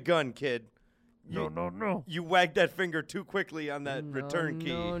jumped the gun, kid. No. You wagged that finger too quickly on that return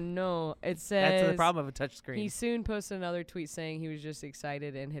key. No. It says That's the problem of a touch screen. he soon posted another tweet saying he was just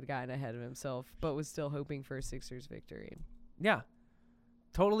excited and had gotten ahead of himself, but was still hoping for a Sixers victory. Yeah.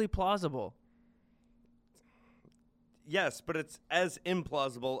 Totally plausible. Yes, but it's as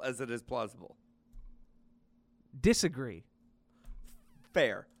implausible as it is plausible. Disagree.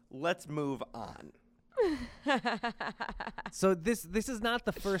 Fair. Let's move on. So this is not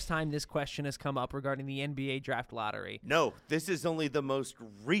the first time this question has come up regarding the NBA draft lottery. No, this is only the most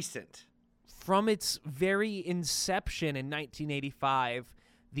recent. From its very inception in 1985,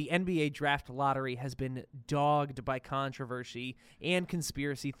 the NBA draft lottery has been dogged by controversy and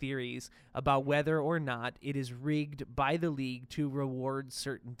conspiracy theories about whether or not it is rigged by the league to reward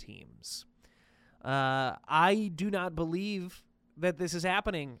certain teams. I do not believe that this is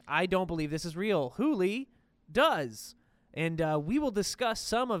happening. I don't believe this is real. Hooley does. And we will discuss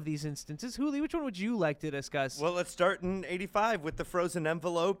some of these instances. Hooley, which one would you like to discuss? Well, let's start in 85 with the frozen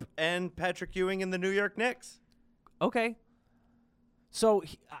envelope and Patrick Ewing and the New York Knicks. Okay. So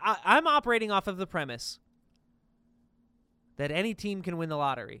I'm operating off of the premise that any team can win the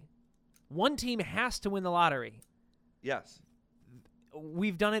lottery. One team has to win the lottery. Yes.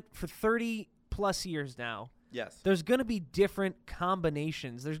 We've done it for 30 plus years now. Yes. There's going to be different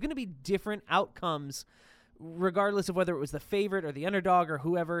combinations. There's going to be different outcomes regardless of whether it was the favorite or the underdog or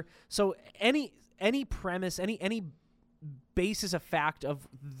whoever. So any premise, any basis of fact of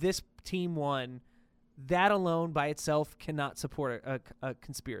this team won, that alone by itself cannot support a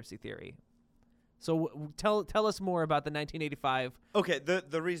conspiracy theory. So tell us more about the 1985. Okay,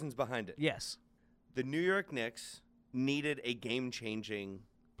 the reasons behind it. Yes. The New York Knicks needed a game-changing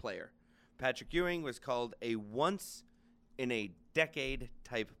player. Patrick Ewing was called a once-in-a-decade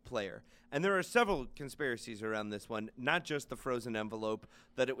type player. And there are several conspiracies around this one, not just the frozen envelope,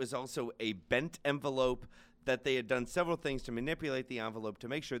 that it was also a bent envelope, that they had done several things to manipulate the envelope to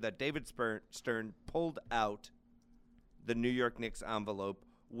make sure that David Stern pulled out the New York Knicks envelope,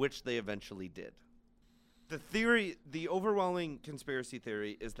 which they eventually did. The overwhelming conspiracy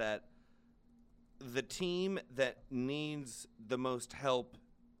theory is that the team that needs the most help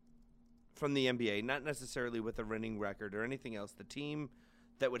from the NBA, not necessarily with a winning record or anything else, the team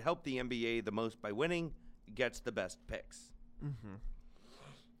that would help the NBA the most by winning gets the best picks. Mm-hmm.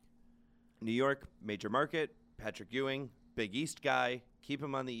 New York, major market, Patrick Ewing, Big East guy, keep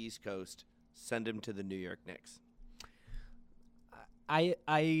him on the East Coast, send him to the New York Knicks.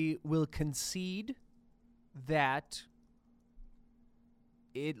 I will concede that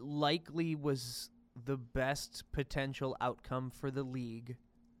it likely was the best potential outcome for the league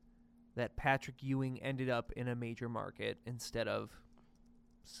that Patrick Ewing ended up in a major market instead of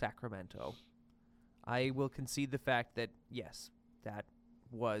Sacramento. I will concede the fact that, yes, that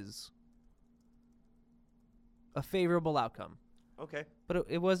was a favorable outcome. Okay. But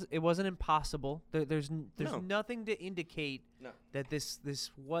it wasn't impossible. There's No. nothing to indicate No. that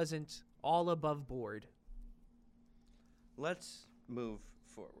this wasn't all above board. Let's move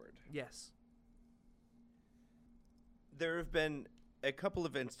forward. Yes. There have been a couple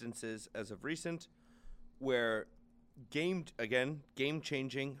of instances as of recent where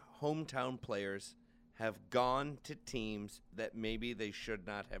game-changing hometown players have gone to teams that maybe they should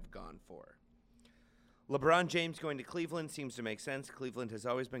not have gone for. LeBron James going to Cleveland seems to make sense. Cleveland has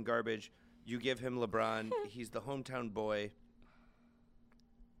always been garbage. You give him LeBron. He's the hometown boy.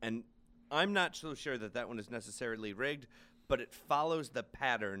 And I'm not so sure that one is necessarily rigged, but it follows the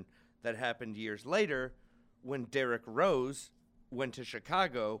pattern that happened years later when Derrick Rose went to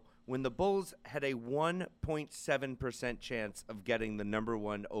Chicago when the Bulls had a 1.7% chance of getting the number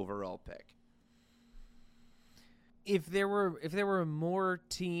 1 overall pick. If there were more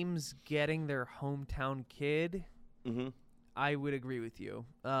teams getting their hometown kid, Mm-hmm. I would agree with you.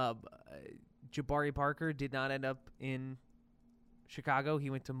 Jabari Parker did not end up in Chicago. He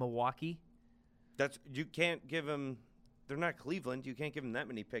went to Milwaukee. You can't give him. They're not Cleveland. You can't give them that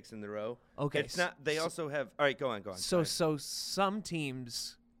many picks in the row. Okay. It's not. They also have. All right, go on. So Sorry. some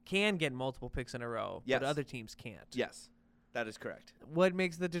teams can get multiple picks in a row, Yes. but other teams can't. Yes, that is correct. What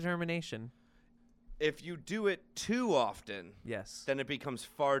makes the determination? If you do it too often, Yes. then it becomes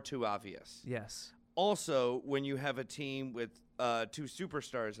far too obvious. Yes. Also, when you have a team with 2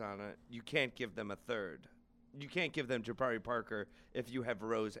 superstars on it, you can't give them a third. You can't give them Jabari Parker if you have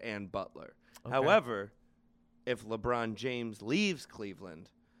Rose and Butler. Okay. However, if LeBron James leaves Cleveland,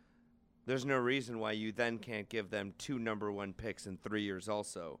 there's no reason why you then can't give them 2 number 1 picks in 3 years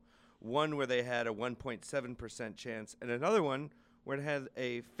also. One where they had a 1.7% chance and another one where it had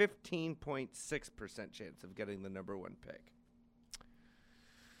a 15.6% chance of getting the number 1 pick.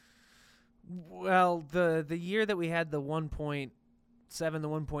 Well, the year that we had the 1.7, the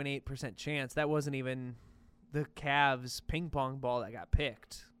 1.8% chance, that wasn't even the Cavs ping pong ball that got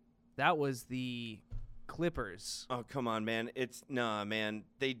picked. That was the Clippers. Oh, come on, man. Man.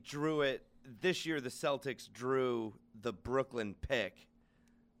 They drew it. This year, the Celtics drew the Brooklyn pick.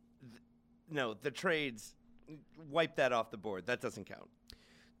 The trades, wipe that off the board. That doesn't count.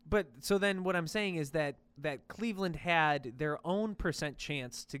 But so then what I'm saying is that Cleveland had their own percent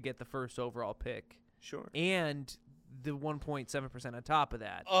chance to get the first overall pick Sure. and the 1.7% on top of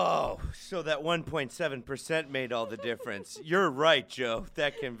that. Oh, so that 1.7% made all the difference. You're right, Joe.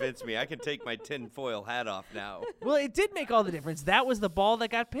 That convinced me. I can take my tinfoil hat off now. Well, it did make all the difference. That was the ball that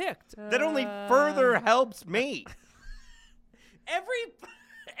got picked. That only further helps me.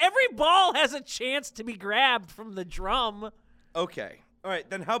 Every ball has a chance to be grabbed from the drum. Okay. All right,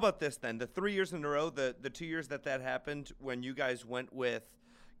 then how about this then? The 3 years in a row, the 2 years that happened when you guys went with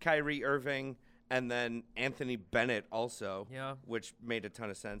Kyrie Irving and then Anthony Bennett also, Yeah. which made a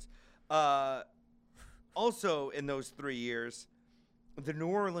ton of sense. Also in those 3 years, the New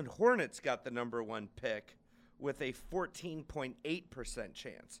Orleans Hornets got the number 1 pick with a 14.8%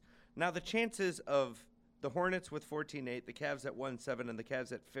 chance. Now the chances of the Hornets with 14.8, the Cavs at 1.7, and the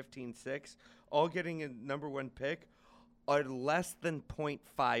Cavs at 15.6 all getting a number 1 pick are less than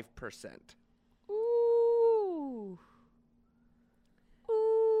 0.5%. Ooh.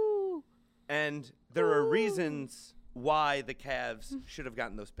 Ooh. And there are reasons why the Cavs should have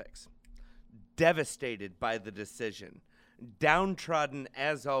gotten those picks. Devastated by the decision. Downtrodden,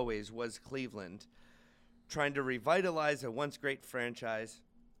 as always, was Cleveland, trying to revitalize a once great franchise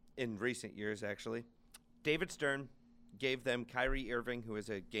in recent years, actually. David Stern gave them Kyrie Irving, who is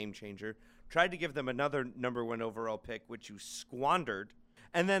a game changer, tried to give them another number 1 overall pick, which you squandered.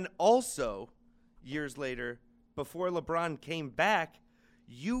 And then also, years later, before LeBron came back,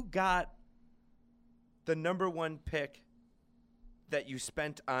 you got the number 1 pick that you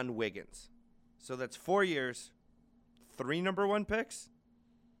spent on Wiggins. So that's 4 years, 3 number 1 picks?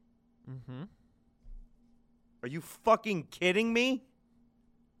 Mm-hmm. Are you fucking kidding me?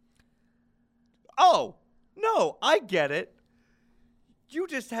 Oh, no, I get it. You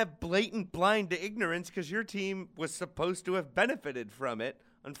just have blatant blind ignorance because your team was supposed to have benefited from it.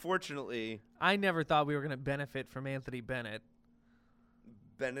 Unfortunately, I never thought we were going to benefit from Anthony Bennett.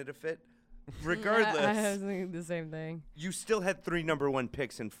 benefit. I was Regardless, thinking the same thing. you still had 3 number 1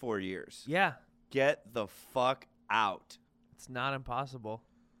 picks in 4 years. Yeah, Get the fuck out. it's not impossible.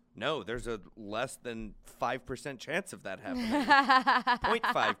 No, there's a less than 5% chance of that happening.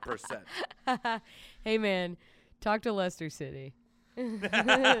 0.5%. Hey, man, talk to Leicester City.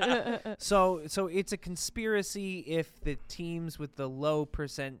 So it's a conspiracy if the teams with the low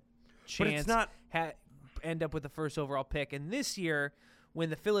percent But it's chance not. end up with the first overall pick. And this year, when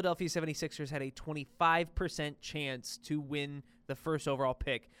the Philadelphia 76ers had a 25% chance to win the first overall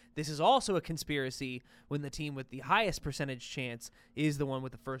pick, this is also a conspiracy when the team with the highest percentage chance is the one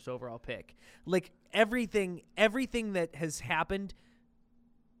with the first overall pick. Like everything that has happened,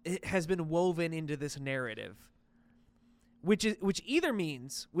 it has been woven into this narrative. Which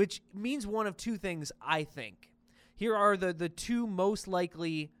means one of two things, I think. Here are the 2 most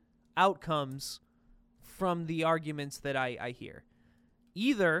likely outcomes from the arguments that I hear.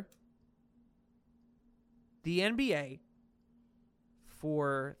 Either the NBA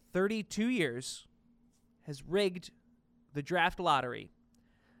for 32 years has rigged the draft lottery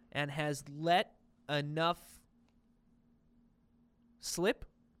and has let enough slip,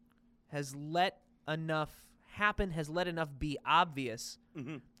 has let enough happen, has let enough be obvious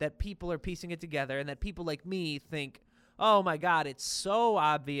that people are piecing it together, and that people like me think, oh my God, it's so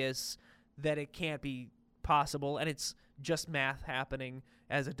obvious that it can't be possible, and it's just math happening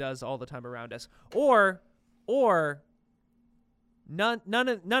as it does all the time around us. Or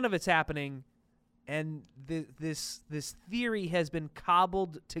None of it's happening, and this theory has been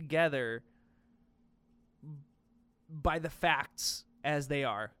cobbled together by the facts as they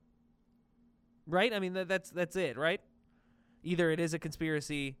are. Right? I mean, that's it, right? Either it is a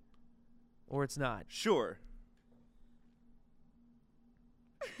conspiracy or it's not. Sure.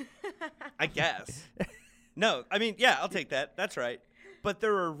 I guess. No, I mean, yeah, I'll take that. That's right. But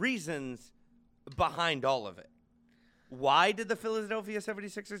there are reasons behind all of it. Why did the Philadelphia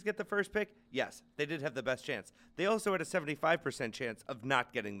 76ers get the first pick? Yes, they did have the best chance. They also had a 75% chance of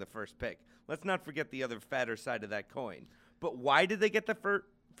not getting the first pick. Let's not forget the other fatter side of that coin. But why did they get the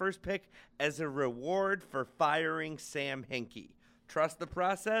first pick? As a reward for firing Sam Hinkie. Trust the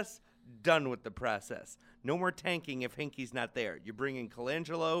process? Done with the process. No more tanking if Hinkie's not there. You bring in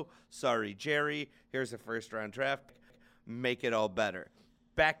Colangelo. Sorry, Jerry. Here's a first-round draft pick. Make it all better.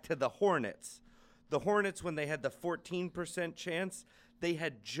 Back to the Hornets. The Hornets, when they had the 14% chance, they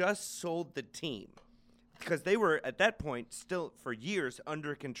had just sold the team because they were, at that point, still for years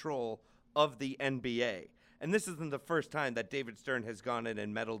under control of the NBA. And this isn't the first time that David Stern has gone in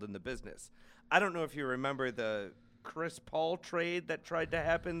and meddled in the business. I don't know if you remember the Chris Paul trade that tried to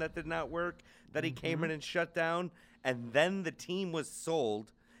happen that did not work, that he came in and shut down, and then the team was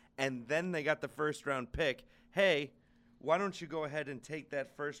sold, and then they got the first-round pick. Hey, why don't you go ahead and take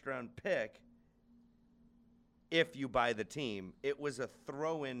that first-round pick if you buy the team? It was a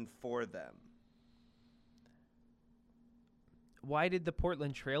throw-in for them. Why did the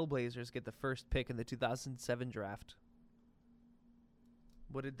Portland Trailblazers get the first pick in the 2007 draft?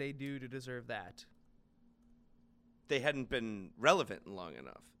 What did they do to deserve that? They hadn't been relevant long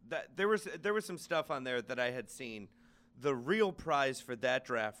enough. There was some stuff on there that I had seen. The real prize for that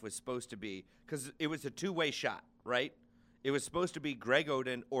draft was supposed to be, because it was a two-way shot, right? It was supposed to be Greg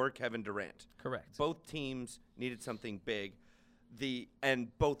Oden or Kevin Durant. Correct. Both teams needed something big.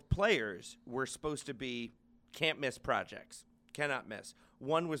 And both players were supposed to be can't-miss projects. Cannot miss.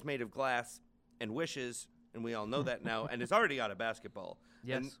 One was made of glass and wishes, and we all know that now, and is already out of basketball.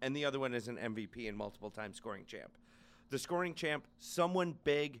 Yes. And the other one is an MVP and multiple-time scoring champ. The scoring champ, someone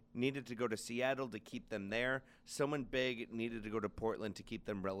big needed to go to Seattle to keep them there. Someone big needed to go to Portland to keep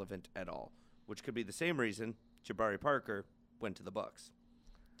them relevant at all, which could be the same reason Jabari Parker went to the Bucks,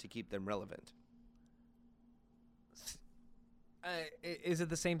 to keep them relevant. Is it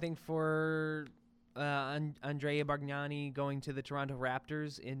the same thing for Andrea Bargnani going to the Toronto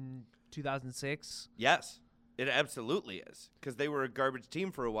Raptors in 2006? Yes, it absolutely is, because they were a garbage team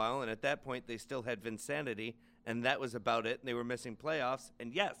for a while, and at that point they still had Vinsanity, and that was about it, and they were missing playoffs.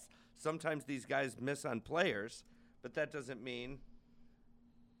 And yes, sometimes these guys miss on players, but that doesn't mean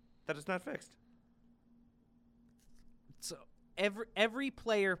that it's not fixed. So every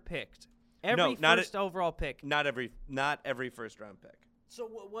player picked, first overall pick. Not every first round pick. So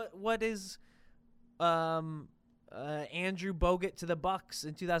what is Andrew Bogut to the Bucks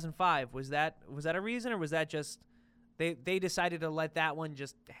in 2005? Was that a reason, or was that just they decided to let that one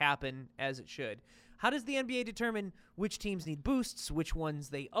just happen as it should? How does the NBA determine which teams need boosts, which ones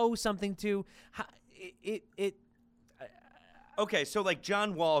they owe something to? Okay, so like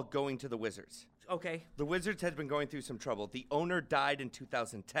John Wall going to the Wizards. Okay. The Wizards had been going through some trouble. The owner died in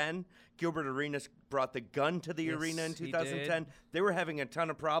 2010. Gilbert Arenas brought the gun to the arena in 2010. They were having a ton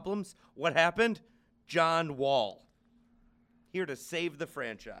of problems. What happened? John Wall, here to save the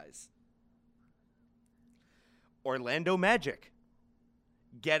franchise. Orlando Magic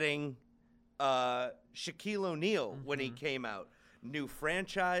getting Shaquille O'Neal when he came out. New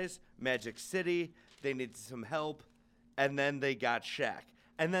franchise, Magic City. They needed some help. And then they got Shaq.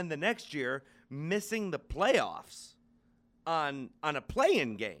 And then the next year, missing the playoffs on a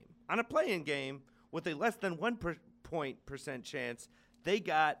play-in game. On a play-in game with a less than 1% chance, they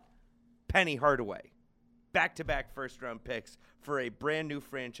got Penny Hardaway. Back-to-back first-round picks for a brand-new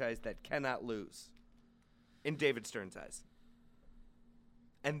franchise that cannot lose in David Stern's eyes.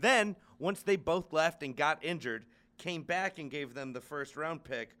 And then, once they both left and got injured, came back and gave them the first-round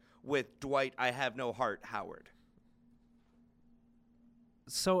pick with Dwight I Have No Heart Howard.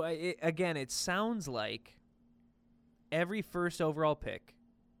 So, again, it sounds like every first overall pick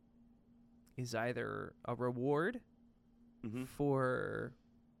is either a reward for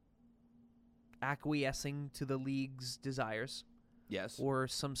acquiescing to the league's desires. Yes. Or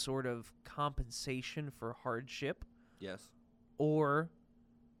some sort of compensation for hardship. Yes. Or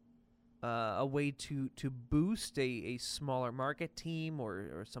a way to boost a smaller market team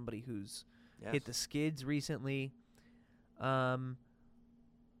or somebody who's hit the skids recently.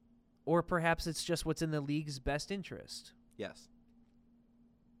 Or perhaps it's just what's in the league's best interest. Yes.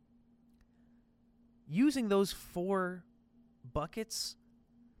 Using those four buckets,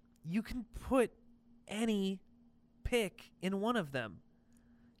 you can put any pick in one of them.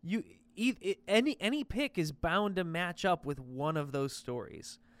 Any pick is bound to match up with one of those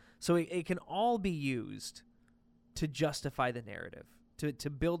stories. So it can all be used to justify the narrative, to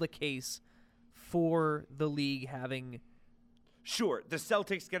build a case for the league having... Sure, the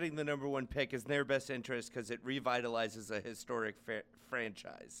Celtics getting the number 1 pick is in their best interest because it revitalizes a historic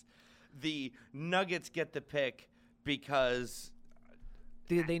franchise. The Nuggets get the pick because...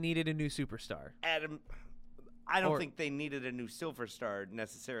 They needed a new superstar. I don't think they needed a new silver star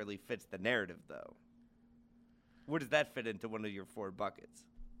necessarily fits the narrative, though. Where does that fit into one of your 4 buckets?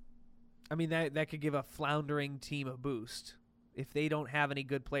 I mean, that could give a floundering team a boost. If they don't have any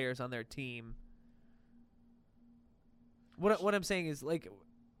good players on their team... What I'm saying is, like,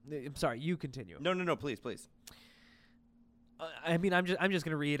 I'm sorry, you continue. No, please. I mean, I'm just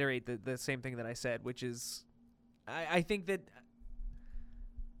going to reiterate the same thing that I said, which is, I think that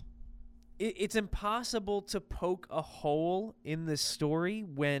it's impossible to poke a hole in this story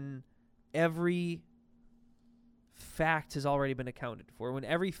when every fact has already been accounted for, when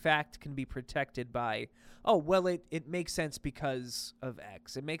every fact can be protected by, oh, well, it makes sense because of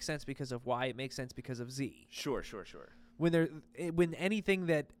X, it makes sense because of Y, it makes sense because of Z. Sure. When anything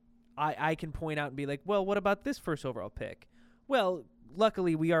that I can point out and be like, well, what about this first overall pick? Well,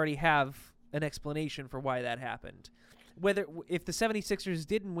 luckily we already have an explanation for why that happened. If the 76ers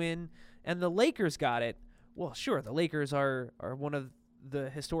didn't win and the Lakers got it, well, sure, the Lakers are one of the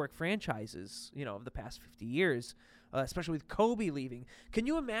historic franchises, of the past 50 years, especially with Kobe leaving. Can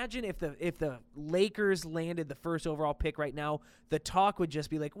you imagine if the Lakers landed the first overall pick right now, the talk would just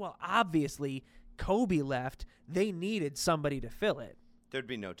be like, well, obviously Kobe left, they needed somebody to fill it. There'd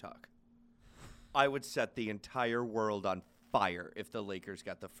be no talk. I would set the entire world on fire if the Lakers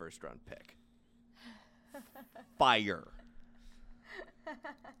got the first-round pick. Fire.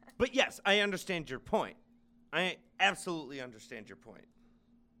 But yes, I understand your point. I absolutely understand your point.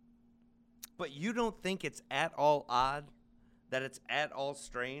 But you don't think it's at all odd, that it's at all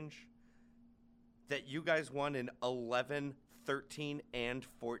strange, that you guys won in 11, 13, and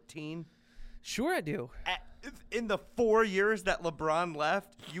 14? Sure I do. In the 4 years that LeBron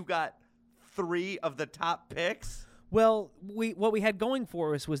left, you got 3 of the top picks? Well, what we had going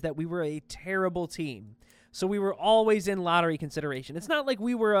for us was that we were a terrible team. So we were always in lottery consideration. It's not like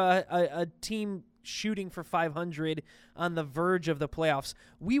we were a team shooting for 500 on the verge of the playoffs.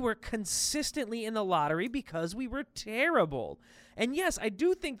 We were consistently in the lottery because we were terrible. And yes, I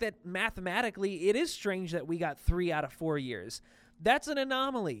do think that mathematically it is strange that we got 3 out of 4 years. That's an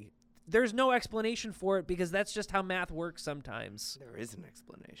anomaly. There's no explanation for it because that's just how math works sometimes. There is an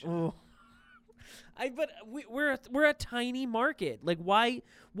explanation. Oh. But we're a tiny market. Like, why?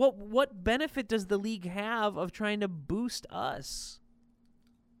 What benefit does the league have of trying to boost us?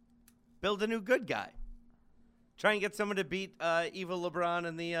 Build a new good guy. Try and get someone to beat evil LeBron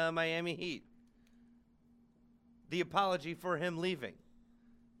and the Miami Heat. The apology for him leaving.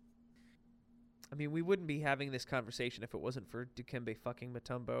 I mean, we wouldn't be having this conversation if it wasn't for Dikembe fucking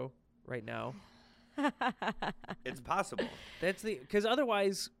Mutombo right now. It's possible. Because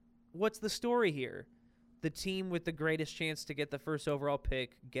otherwise, what's the story here? The team with the greatest chance to get the first overall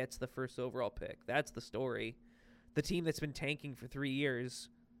pick gets the first overall pick. That's the story. The team that's been tanking for 3 years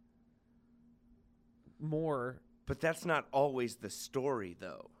more. But that's not always the story,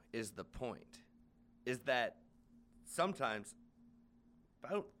 though, is the point. Is that sometimes,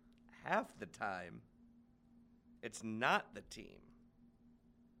 about half the time, it's not the team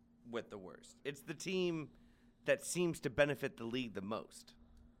with the worst. It's the team that seems to benefit the league the most.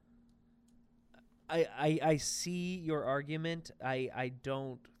 I see your argument. I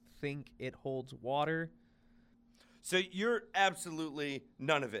don't think it holds water. So you're absolutely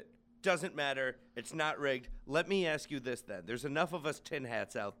none of it. Doesn't matter. It's not rigged. Let me ask you this then. There's enough of us tin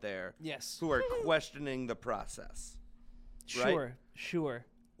hats out there who are questioning the process. Right? Sure.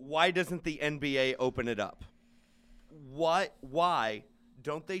 Why doesn't the NBA open it up? Why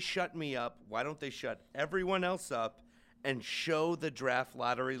don't they shut me up? Why don't they shut everyone else up and show the draft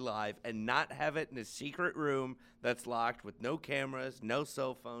lottery live and not have it in a secret room that's locked with no cameras, no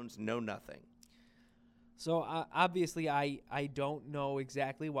cell phones, no nothing? So obviously I don't know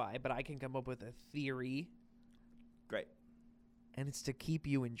exactly why, but I can come up with a theory. Great. And it's to keep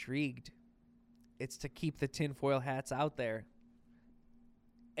you intrigued. It's to keep the tinfoil hats out there.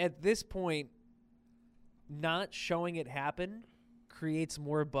 At this point, not showing it happen creates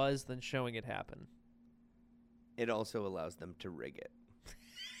more buzz than showing it happen. It also allows them to rig it.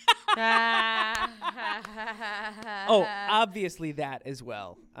 Oh, obviously that as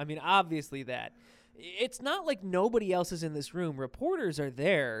well. I mean, obviously that. It's not like nobody else is in this room. Reporters are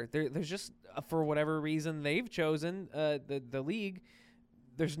there. There's just, for whatever reason they've chosen, the league,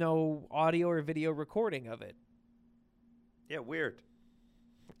 there's no audio or video recording of it. Yeah, weird.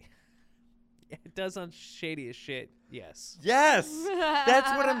 It does sound shady as shit, yes. Yes! That's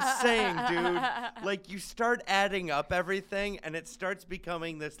what I'm saying, dude. Like, you start adding up everything, and it starts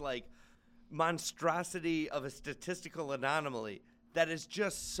becoming this, like, monstrosity of a statistical anomaly that is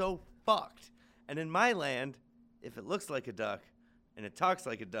just so fucked. And in my land, if it looks like a duck and it talks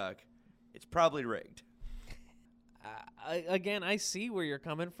like a duck, it's probably rigged. Again, I see where you're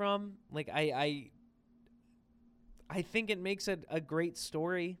coming from. Like, I think it makes it a great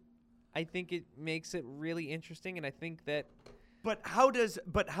story. I think it makes it really interesting, and I think that...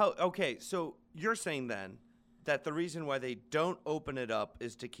 Okay, so you're saying then that the reason why they don't open it up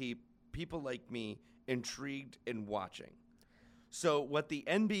is to keep people like me intrigued in watching. So what the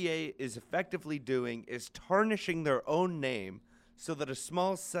NBA is effectively doing is tarnishing their own name so that a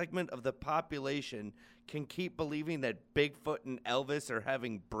small segment of the population can keep believing that Bigfoot and Elvis are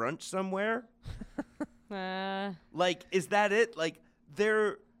having brunch somewhere? Like, is that it? Like,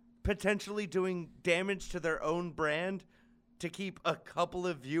 they're potentially doing damage to their own brand to keep a couple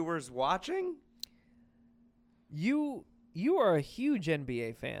of viewers watching? You are a huge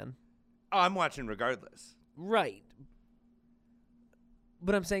NBA fan. Oh, I'm watching regardless. Right.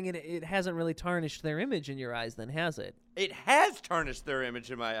 But I'm saying it hasn't really tarnished their image in your eyes then, has it? It has tarnished their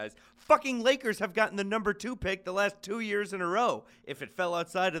image in my eyes. Fucking Lakers have gotten the number 2 pick the last 2 years in a row. If it fell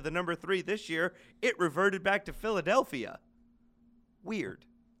outside of the number 3 this year, it reverted back to Philadelphia. Weird.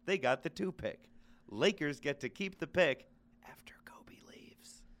 They got the 2 pick. Lakers get to keep the pick after Kobe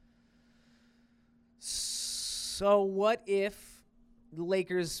leaves. So what if the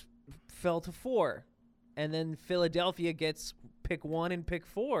Lakers fell to 4 and then Philadelphia gets pick 1 and pick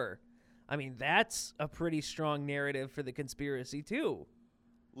 4? I mean, that's a pretty strong narrative for the conspiracy too.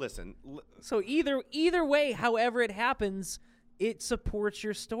 Listen. So either way, however it happens, it supports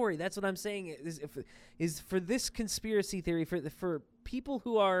your story. That's what I'm saying. Is for this conspiracy theory for people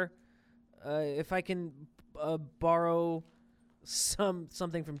who are, if I can borrow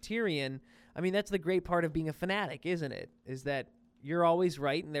something from Tyrion, I mean that's the great part of being a fanatic, isn't it? Is that you're always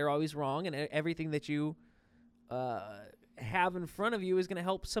right and they're always wrong, and everything that you have in front of you is going to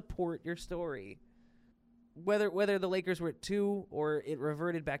help support your story. Whether the Lakers were at 2 or it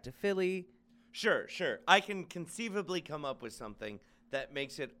reverted back to Philly. Sure. I can conceivably come up with something that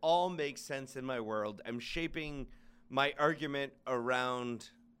makes it all make sense in my world. I'm shaping my argument around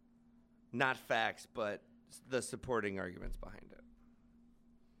not facts, but the supporting arguments behind it.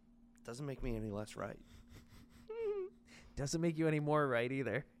 Doesn't make me any less right. Doesn't make you any more right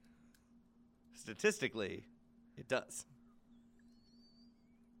either. Statistically, it does.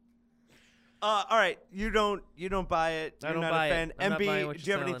 All right, you don't buy it. You're I don't not buy a fan. it. I'm not buying MB, what do you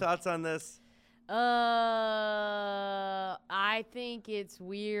you're have any selling. thoughts on this? I think it's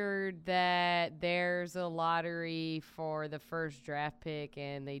weird that there's a lottery for the first draft pick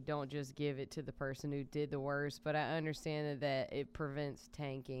and they don't just give it to the person who did the worst, but I understand that it prevents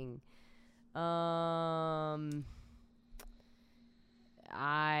tanking.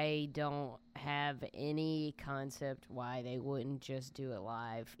 I don't have any concept why they wouldn't just do it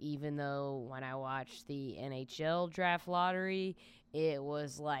live, even though when I watched the NHL draft lottery, it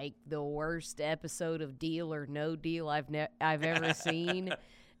was like the worst episode of Deal or No Deal I've ever seen.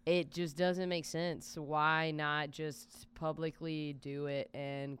 It just doesn't make sense. Why not just publicly do it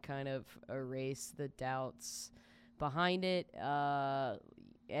and kind of erase the doubts behind it?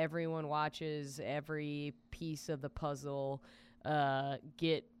 Everyone watches every piece of the puzzle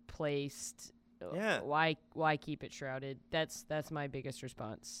get placed. Yeah. Why keep it shrouded? That's my biggest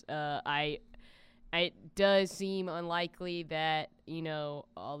response. It does seem unlikely that,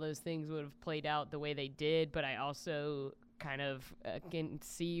 all those things would have played out the way they did, but I also kind of can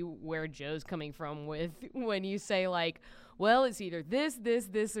see where Joe's coming from with when you say, like, well, it's either this,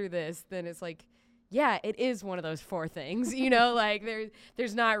 or this, then it's like, yeah, it is one of those 4 things, like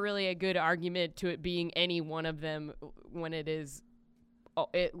there's not really a good argument to it being any one of them when it is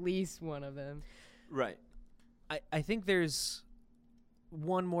at least one of them. Right. I think there's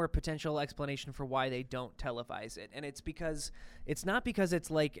one more potential explanation for why they don't televise it, and it's not because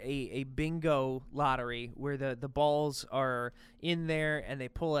it's like a bingo lottery where the balls are in there and they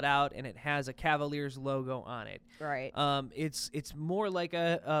pull it out and it has a Cavaliers logo on it. Right. It's more like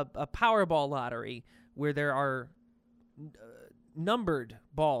a Powerball lottery where there are numbered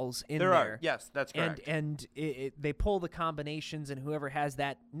balls in there. There are. Yes, that's correct. And they pull the combinations, and whoever has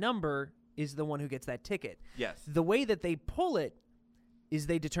that number is the one who gets that ticket. Yes. The way that they pull it is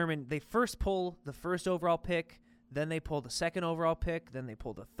they first pull the first overall pick, then they pull the second overall pick, then they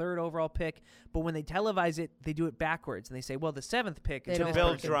pull the third overall pick. But when they televise it, they do it backwards, and they say, well, the 7th pick They is To don't this build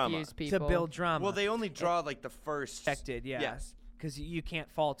wanna person. drama. confuse people. To build drama. Well, they only draw like the first. Expected, yeah. Yes. Because you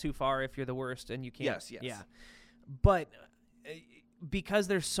can't fall too far if you're the worst, and you can't. Yes, yes. Yeah. But because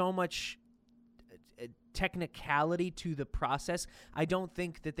there's so much technicality to the process, I don't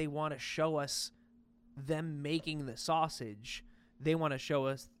think that they want to show us them making the sausage. They want to show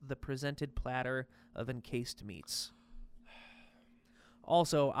us the presented platter of encased meats.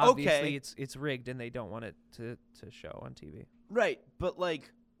 Also, obviously, Okay. it's rigged, and they don't want it to show on TV. Right, but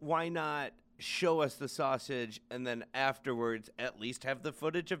like, why not show us the sausage and then afterwards at least have the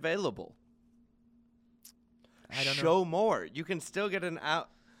footage available? I don't know. Show more. You can still get an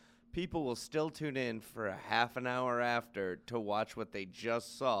out. People will still tune in for a half an hour after to watch what they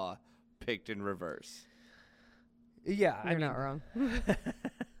just saw picked in reverse. Yeah, You're not wrong.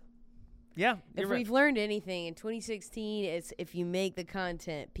 Yeah, If you're right. we've learned anything in 2016, it's if you make the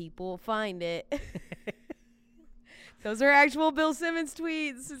content, people will find it. Those are actual Bill Simmons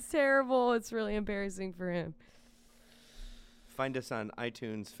tweets. It's terrible. It's really embarrassing for him. Find us on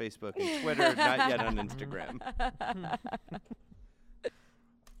iTunes, Facebook, and Twitter, not yet on Instagram.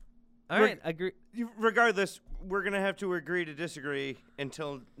 All right, agree. Regardless, we're going to have to agree to disagree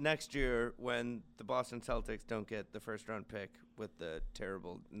until next year when the Boston Celtics don't get the first round pick with the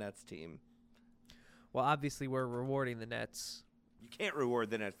terrible Nets team. Well, obviously, we're rewarding the Nets. You can't reward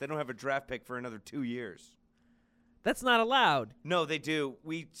the Nets. They don't have a draft pick for another 2 years. That's not allowed. No, they do.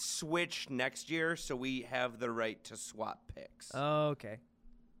 We switch next year, so we have the right to swap picks. Okay.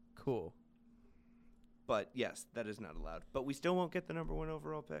 Cool. But yes, that is not allowed. But we still won't get the number 1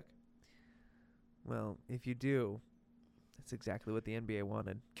 overall pick. Well, if you do, that's exactly what the NBA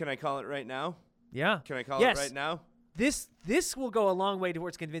wanted. Can I call it right now? Yeah. Can I call Yes. it right now? This will go a long way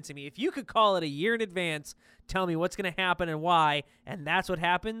towards convincing me. If you could call it a year in advance, tell me what's going to happen and why, and that's what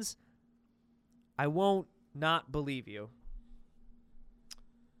happens, I won't not believe you.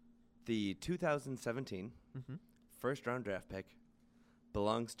 The 2017 Mhm. first round draft pick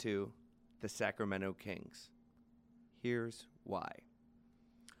belongs to the Sacramento Kings. Here's why.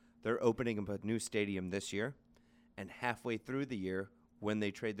 They're opening up a new stadium this year, and halfway through the year, when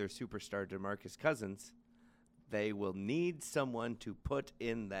they trade their superstar DeMarcus Cousins, they will need someone to put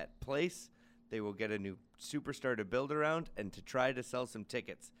in that place. They will get a new superstar to build around and to try to sell some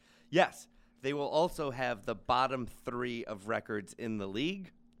tickets. Yes, they will also have the bottom 3 of records in the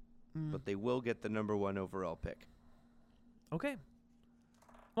league, but they will get the number 1 overall pick. Okay.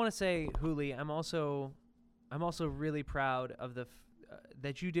 I want to say, Hooli, I'm also really proud of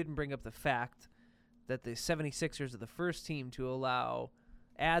that you didn't bring up the fact that the 76ers are the first team to allow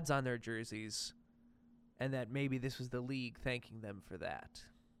ads on their jerseys, and that maybe this was the league thanking them for that.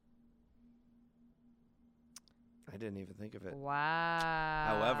 I didn't even think of it.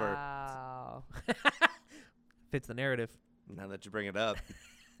 Wow. Fits the narrative. Now that you bring it up,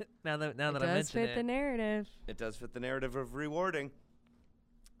 Now that It I does mention fit it. the narrative. it does fit the narrative of rewarding.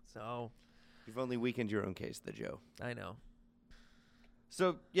 So, You've only weakened your own case, the Joe. I know.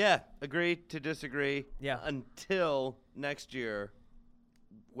 So, yeah, agree to disagree Yeah. until next year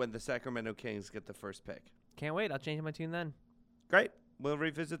when the Sacramento Kings get the first pick. Can't wait. I'll change my tune then. Great. We'll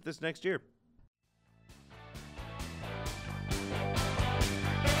revisit this next year.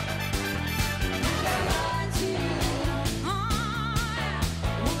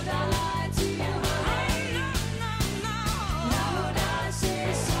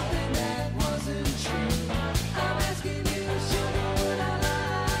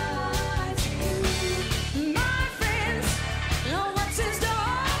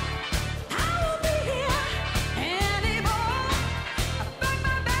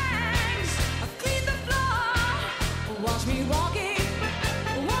 Watch me walking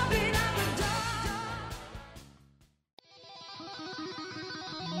out the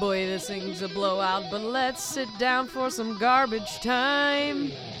door. Boy, this thing's a blowout, but let's sit down for some garbage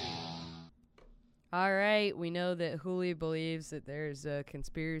time. All right, we know that Hooli believes that there's a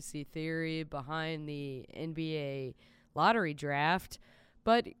conspiracy theory behind the NBA lottery draft,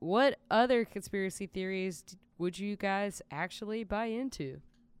 but what other conspiracy theories would you guys actually buy into?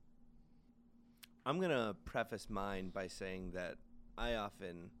 I'm going to preface mine by saying that I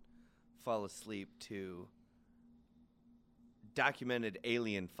often fall asleep to documented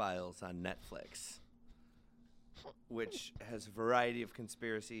alien files on Netflix, which has a variety of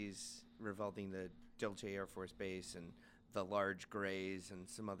conspiracies revolving the Dulce Air Force Base and the large grays and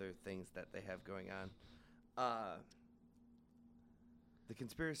some other things that they have going on. The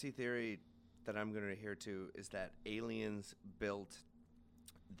conspiracy theory that I'm going to adhere to is that aliens built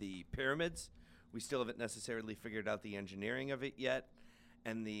the pyramids. We still haven't necessarily figured out the engineering of it yet.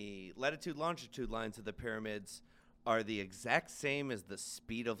 And the latitude longitude lines of the pyramids are the exact same as the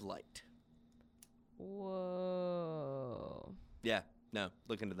speed of light. Whoa. Yeah, no,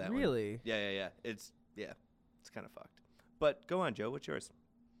 look into that one. Really? Yeah. It's kind of fucked. But go on, Joe. What's yours?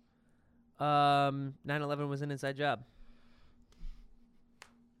 9/11 was an inside job.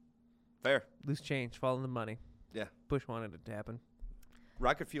 Fair. Loose change, following the money. Yeah. Bush wanted it to happen.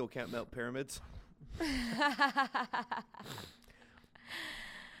 Rocket fuel can't melt pyramids.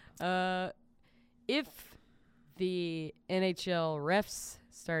 If the NHL refs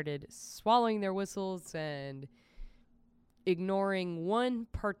started swallowing their whistles and ignoring one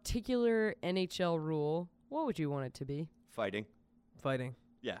particular NHL rule, what would you want it to be? Fighting. Fighting.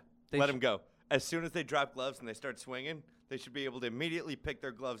 Yeah. They Let sh- them go. As soon as they drop gloves and they start swinging, they should be able to immediately pick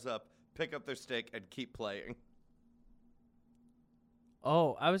their gloves up, pick up their stick, and keep playing.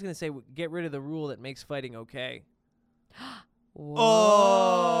 Oh, I was going to say get rid of the rule that makes fighting okay. Whoa.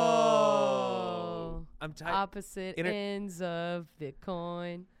 I'm tired. Opposite ends of the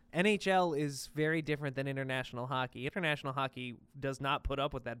coin. NHL is very different than international hockey. International hockey does not put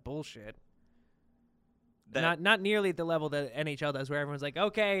up with that bullshit. Not nearly at the level that NHL does, where everyone's like,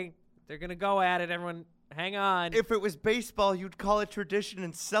 okay, they're going to go at it. Everyone, hang on. If it was baseball, you'd call it tradition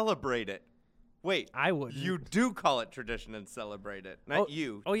and celebrate it. Wait, I wouldn't. you do call it tradition and celebrate it. Not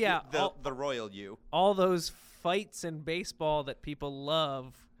you. Oh, yeah. The royal you. All those fights in baseball that people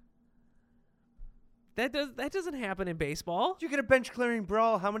love. That doesn't happen in baseball. You get a bench clearing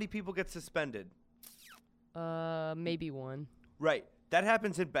brawl, how many people get suspended? Maybe one. Right. That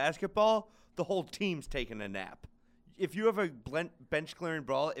happens in basketball, the whole team's taking a nap. If you have a bench clearing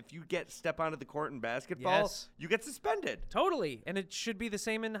brawl, if you step onto the court in basketball, Yes. you get suspended. Totally, and it should be the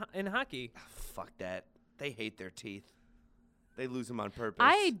same in hockey. Fuck that. They hate their teeth. They lose them on purpose.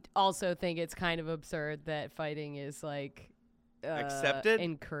 I also think it's kind of absurd that fighting is like Accepted?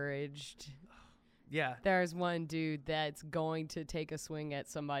 encouraged. Yeah. There's one dude that's going to take a swing at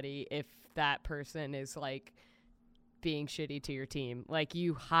somebody if that person is like being shitty to your team. Like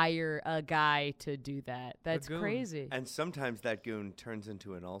you hire a guy to do that. That's goon. crazy. And sometimes that goon turns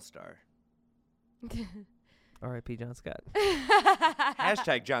into an all-star. R.I.P. John Scott.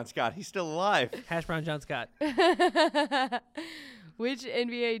 Hashtag John Scott. He's still alive. Hash brown John Scott. Which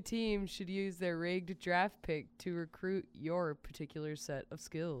NBA team should use their rigged draft pick to recruit your particular set of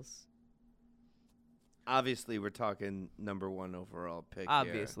skills? Obviously, we're talking number 1 overall pick.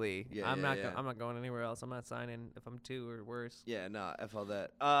 Obviously, Yeah, I'm yeah. not going anywhere else. I'm not signing if I'm 2 or worse. Yeah, no, F all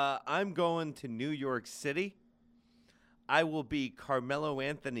that. I'm going to New York City. I will be Carmelo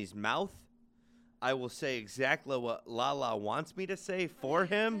Anthony's mouth. I will say exactly what Lala wants me to say for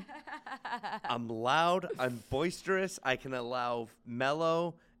him. I'm loud. I'm boisterous. I can allow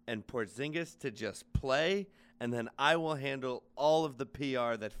Melo and Porzingis to just play, and then I will handle all of the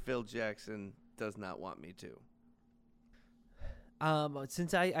PR that Phil Jackson does not want me to.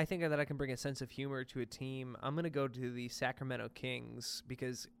 Since I think that I can bring a sense of humor to a team, I'm going to go to the Sacramento Kings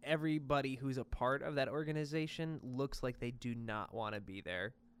because everybody who's a part of that organization looks like they do not want to be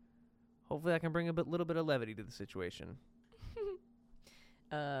there. Hopefully I can bring a little bit of levity to the situation.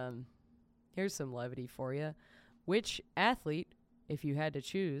 Here's some levity for you. Which athlete, if you had to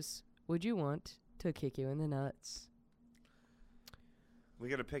choose, would you want to kick you in the nuts? We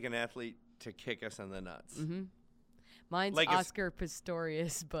got to pick an athlete to kick us in the nuts. Mm-hmm. Mine's Like Oscar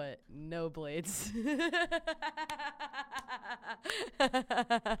Pistorius, but no blades.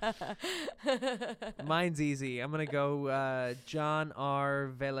 Mine's easy. I'm going to go John R.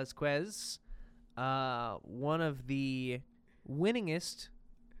 Velazquez, one of the winningest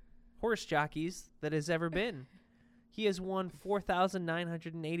horse jockeys that has ever been. He has won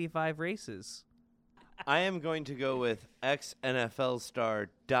 4,985 races. I am going to go with ex-NFL star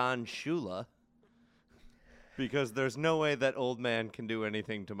Don Shula because there's no way that old man can do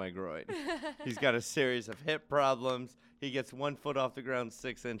anything to my groin. He's got a series of hip problems. He gets 1 foot off the ground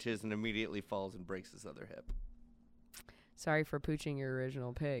 6 inches and immediately falls and breaks his other hip. Sorry for pooching your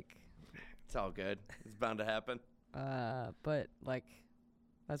original pick. It's all good. It's bound to happen. But, like,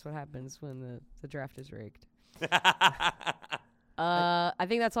 that's what happens when the draft is rigged. I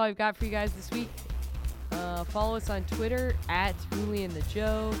think that's all I've got for you guys this week. Follow us on Twitter at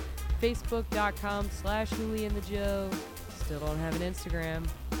HoolieandTheJoe, Facebook.com/HoolieandTheJoe. Still don't have an Instagram.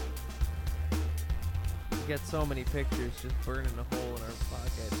 We got so many pictures just burning a hole in our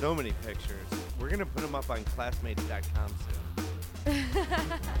pocket. So many pictures. We're going to put them up on Classmates.com soon.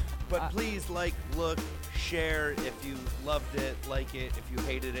 But please look, share if you loved it, like it. If you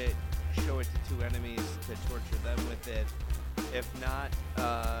hated it, show it to 2 enemies to torture them with it. If not,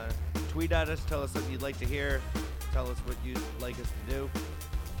 tweet at us. Tell us something you'd like to hear. Tell us what you'd like us to do.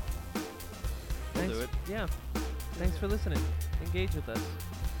 We'll Thanks. do it. Yeah. Thanks for listening. Engage with us.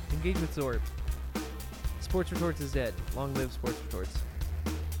 Engage with Zorb. Sports Retorts is dead. Long live Sports Retorts.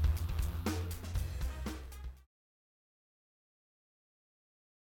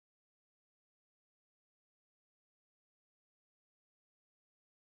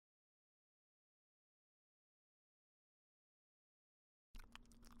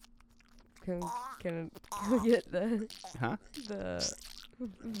 Can I get the Huh? the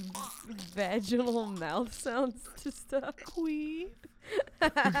vaginal mouth sounds to stop? Queef.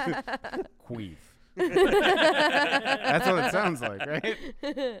 Queef. That's what it sounds like, right?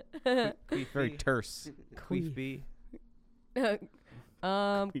 Queef. Very terse. Queef B.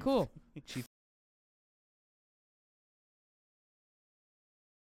 Cool. Chief.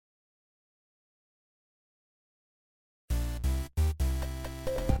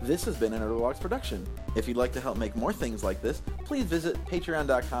 This has been a Nerdalogs production. If you'd like to help make more things like this, please visit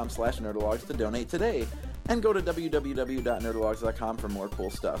patreon.com/nerdalogs to donate today. And go to www.nerdalogs.com for more cool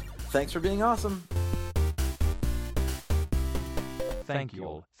stuff. Thanks for being awesome. Thank you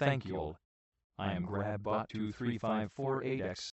all. I am GrabBot23548X.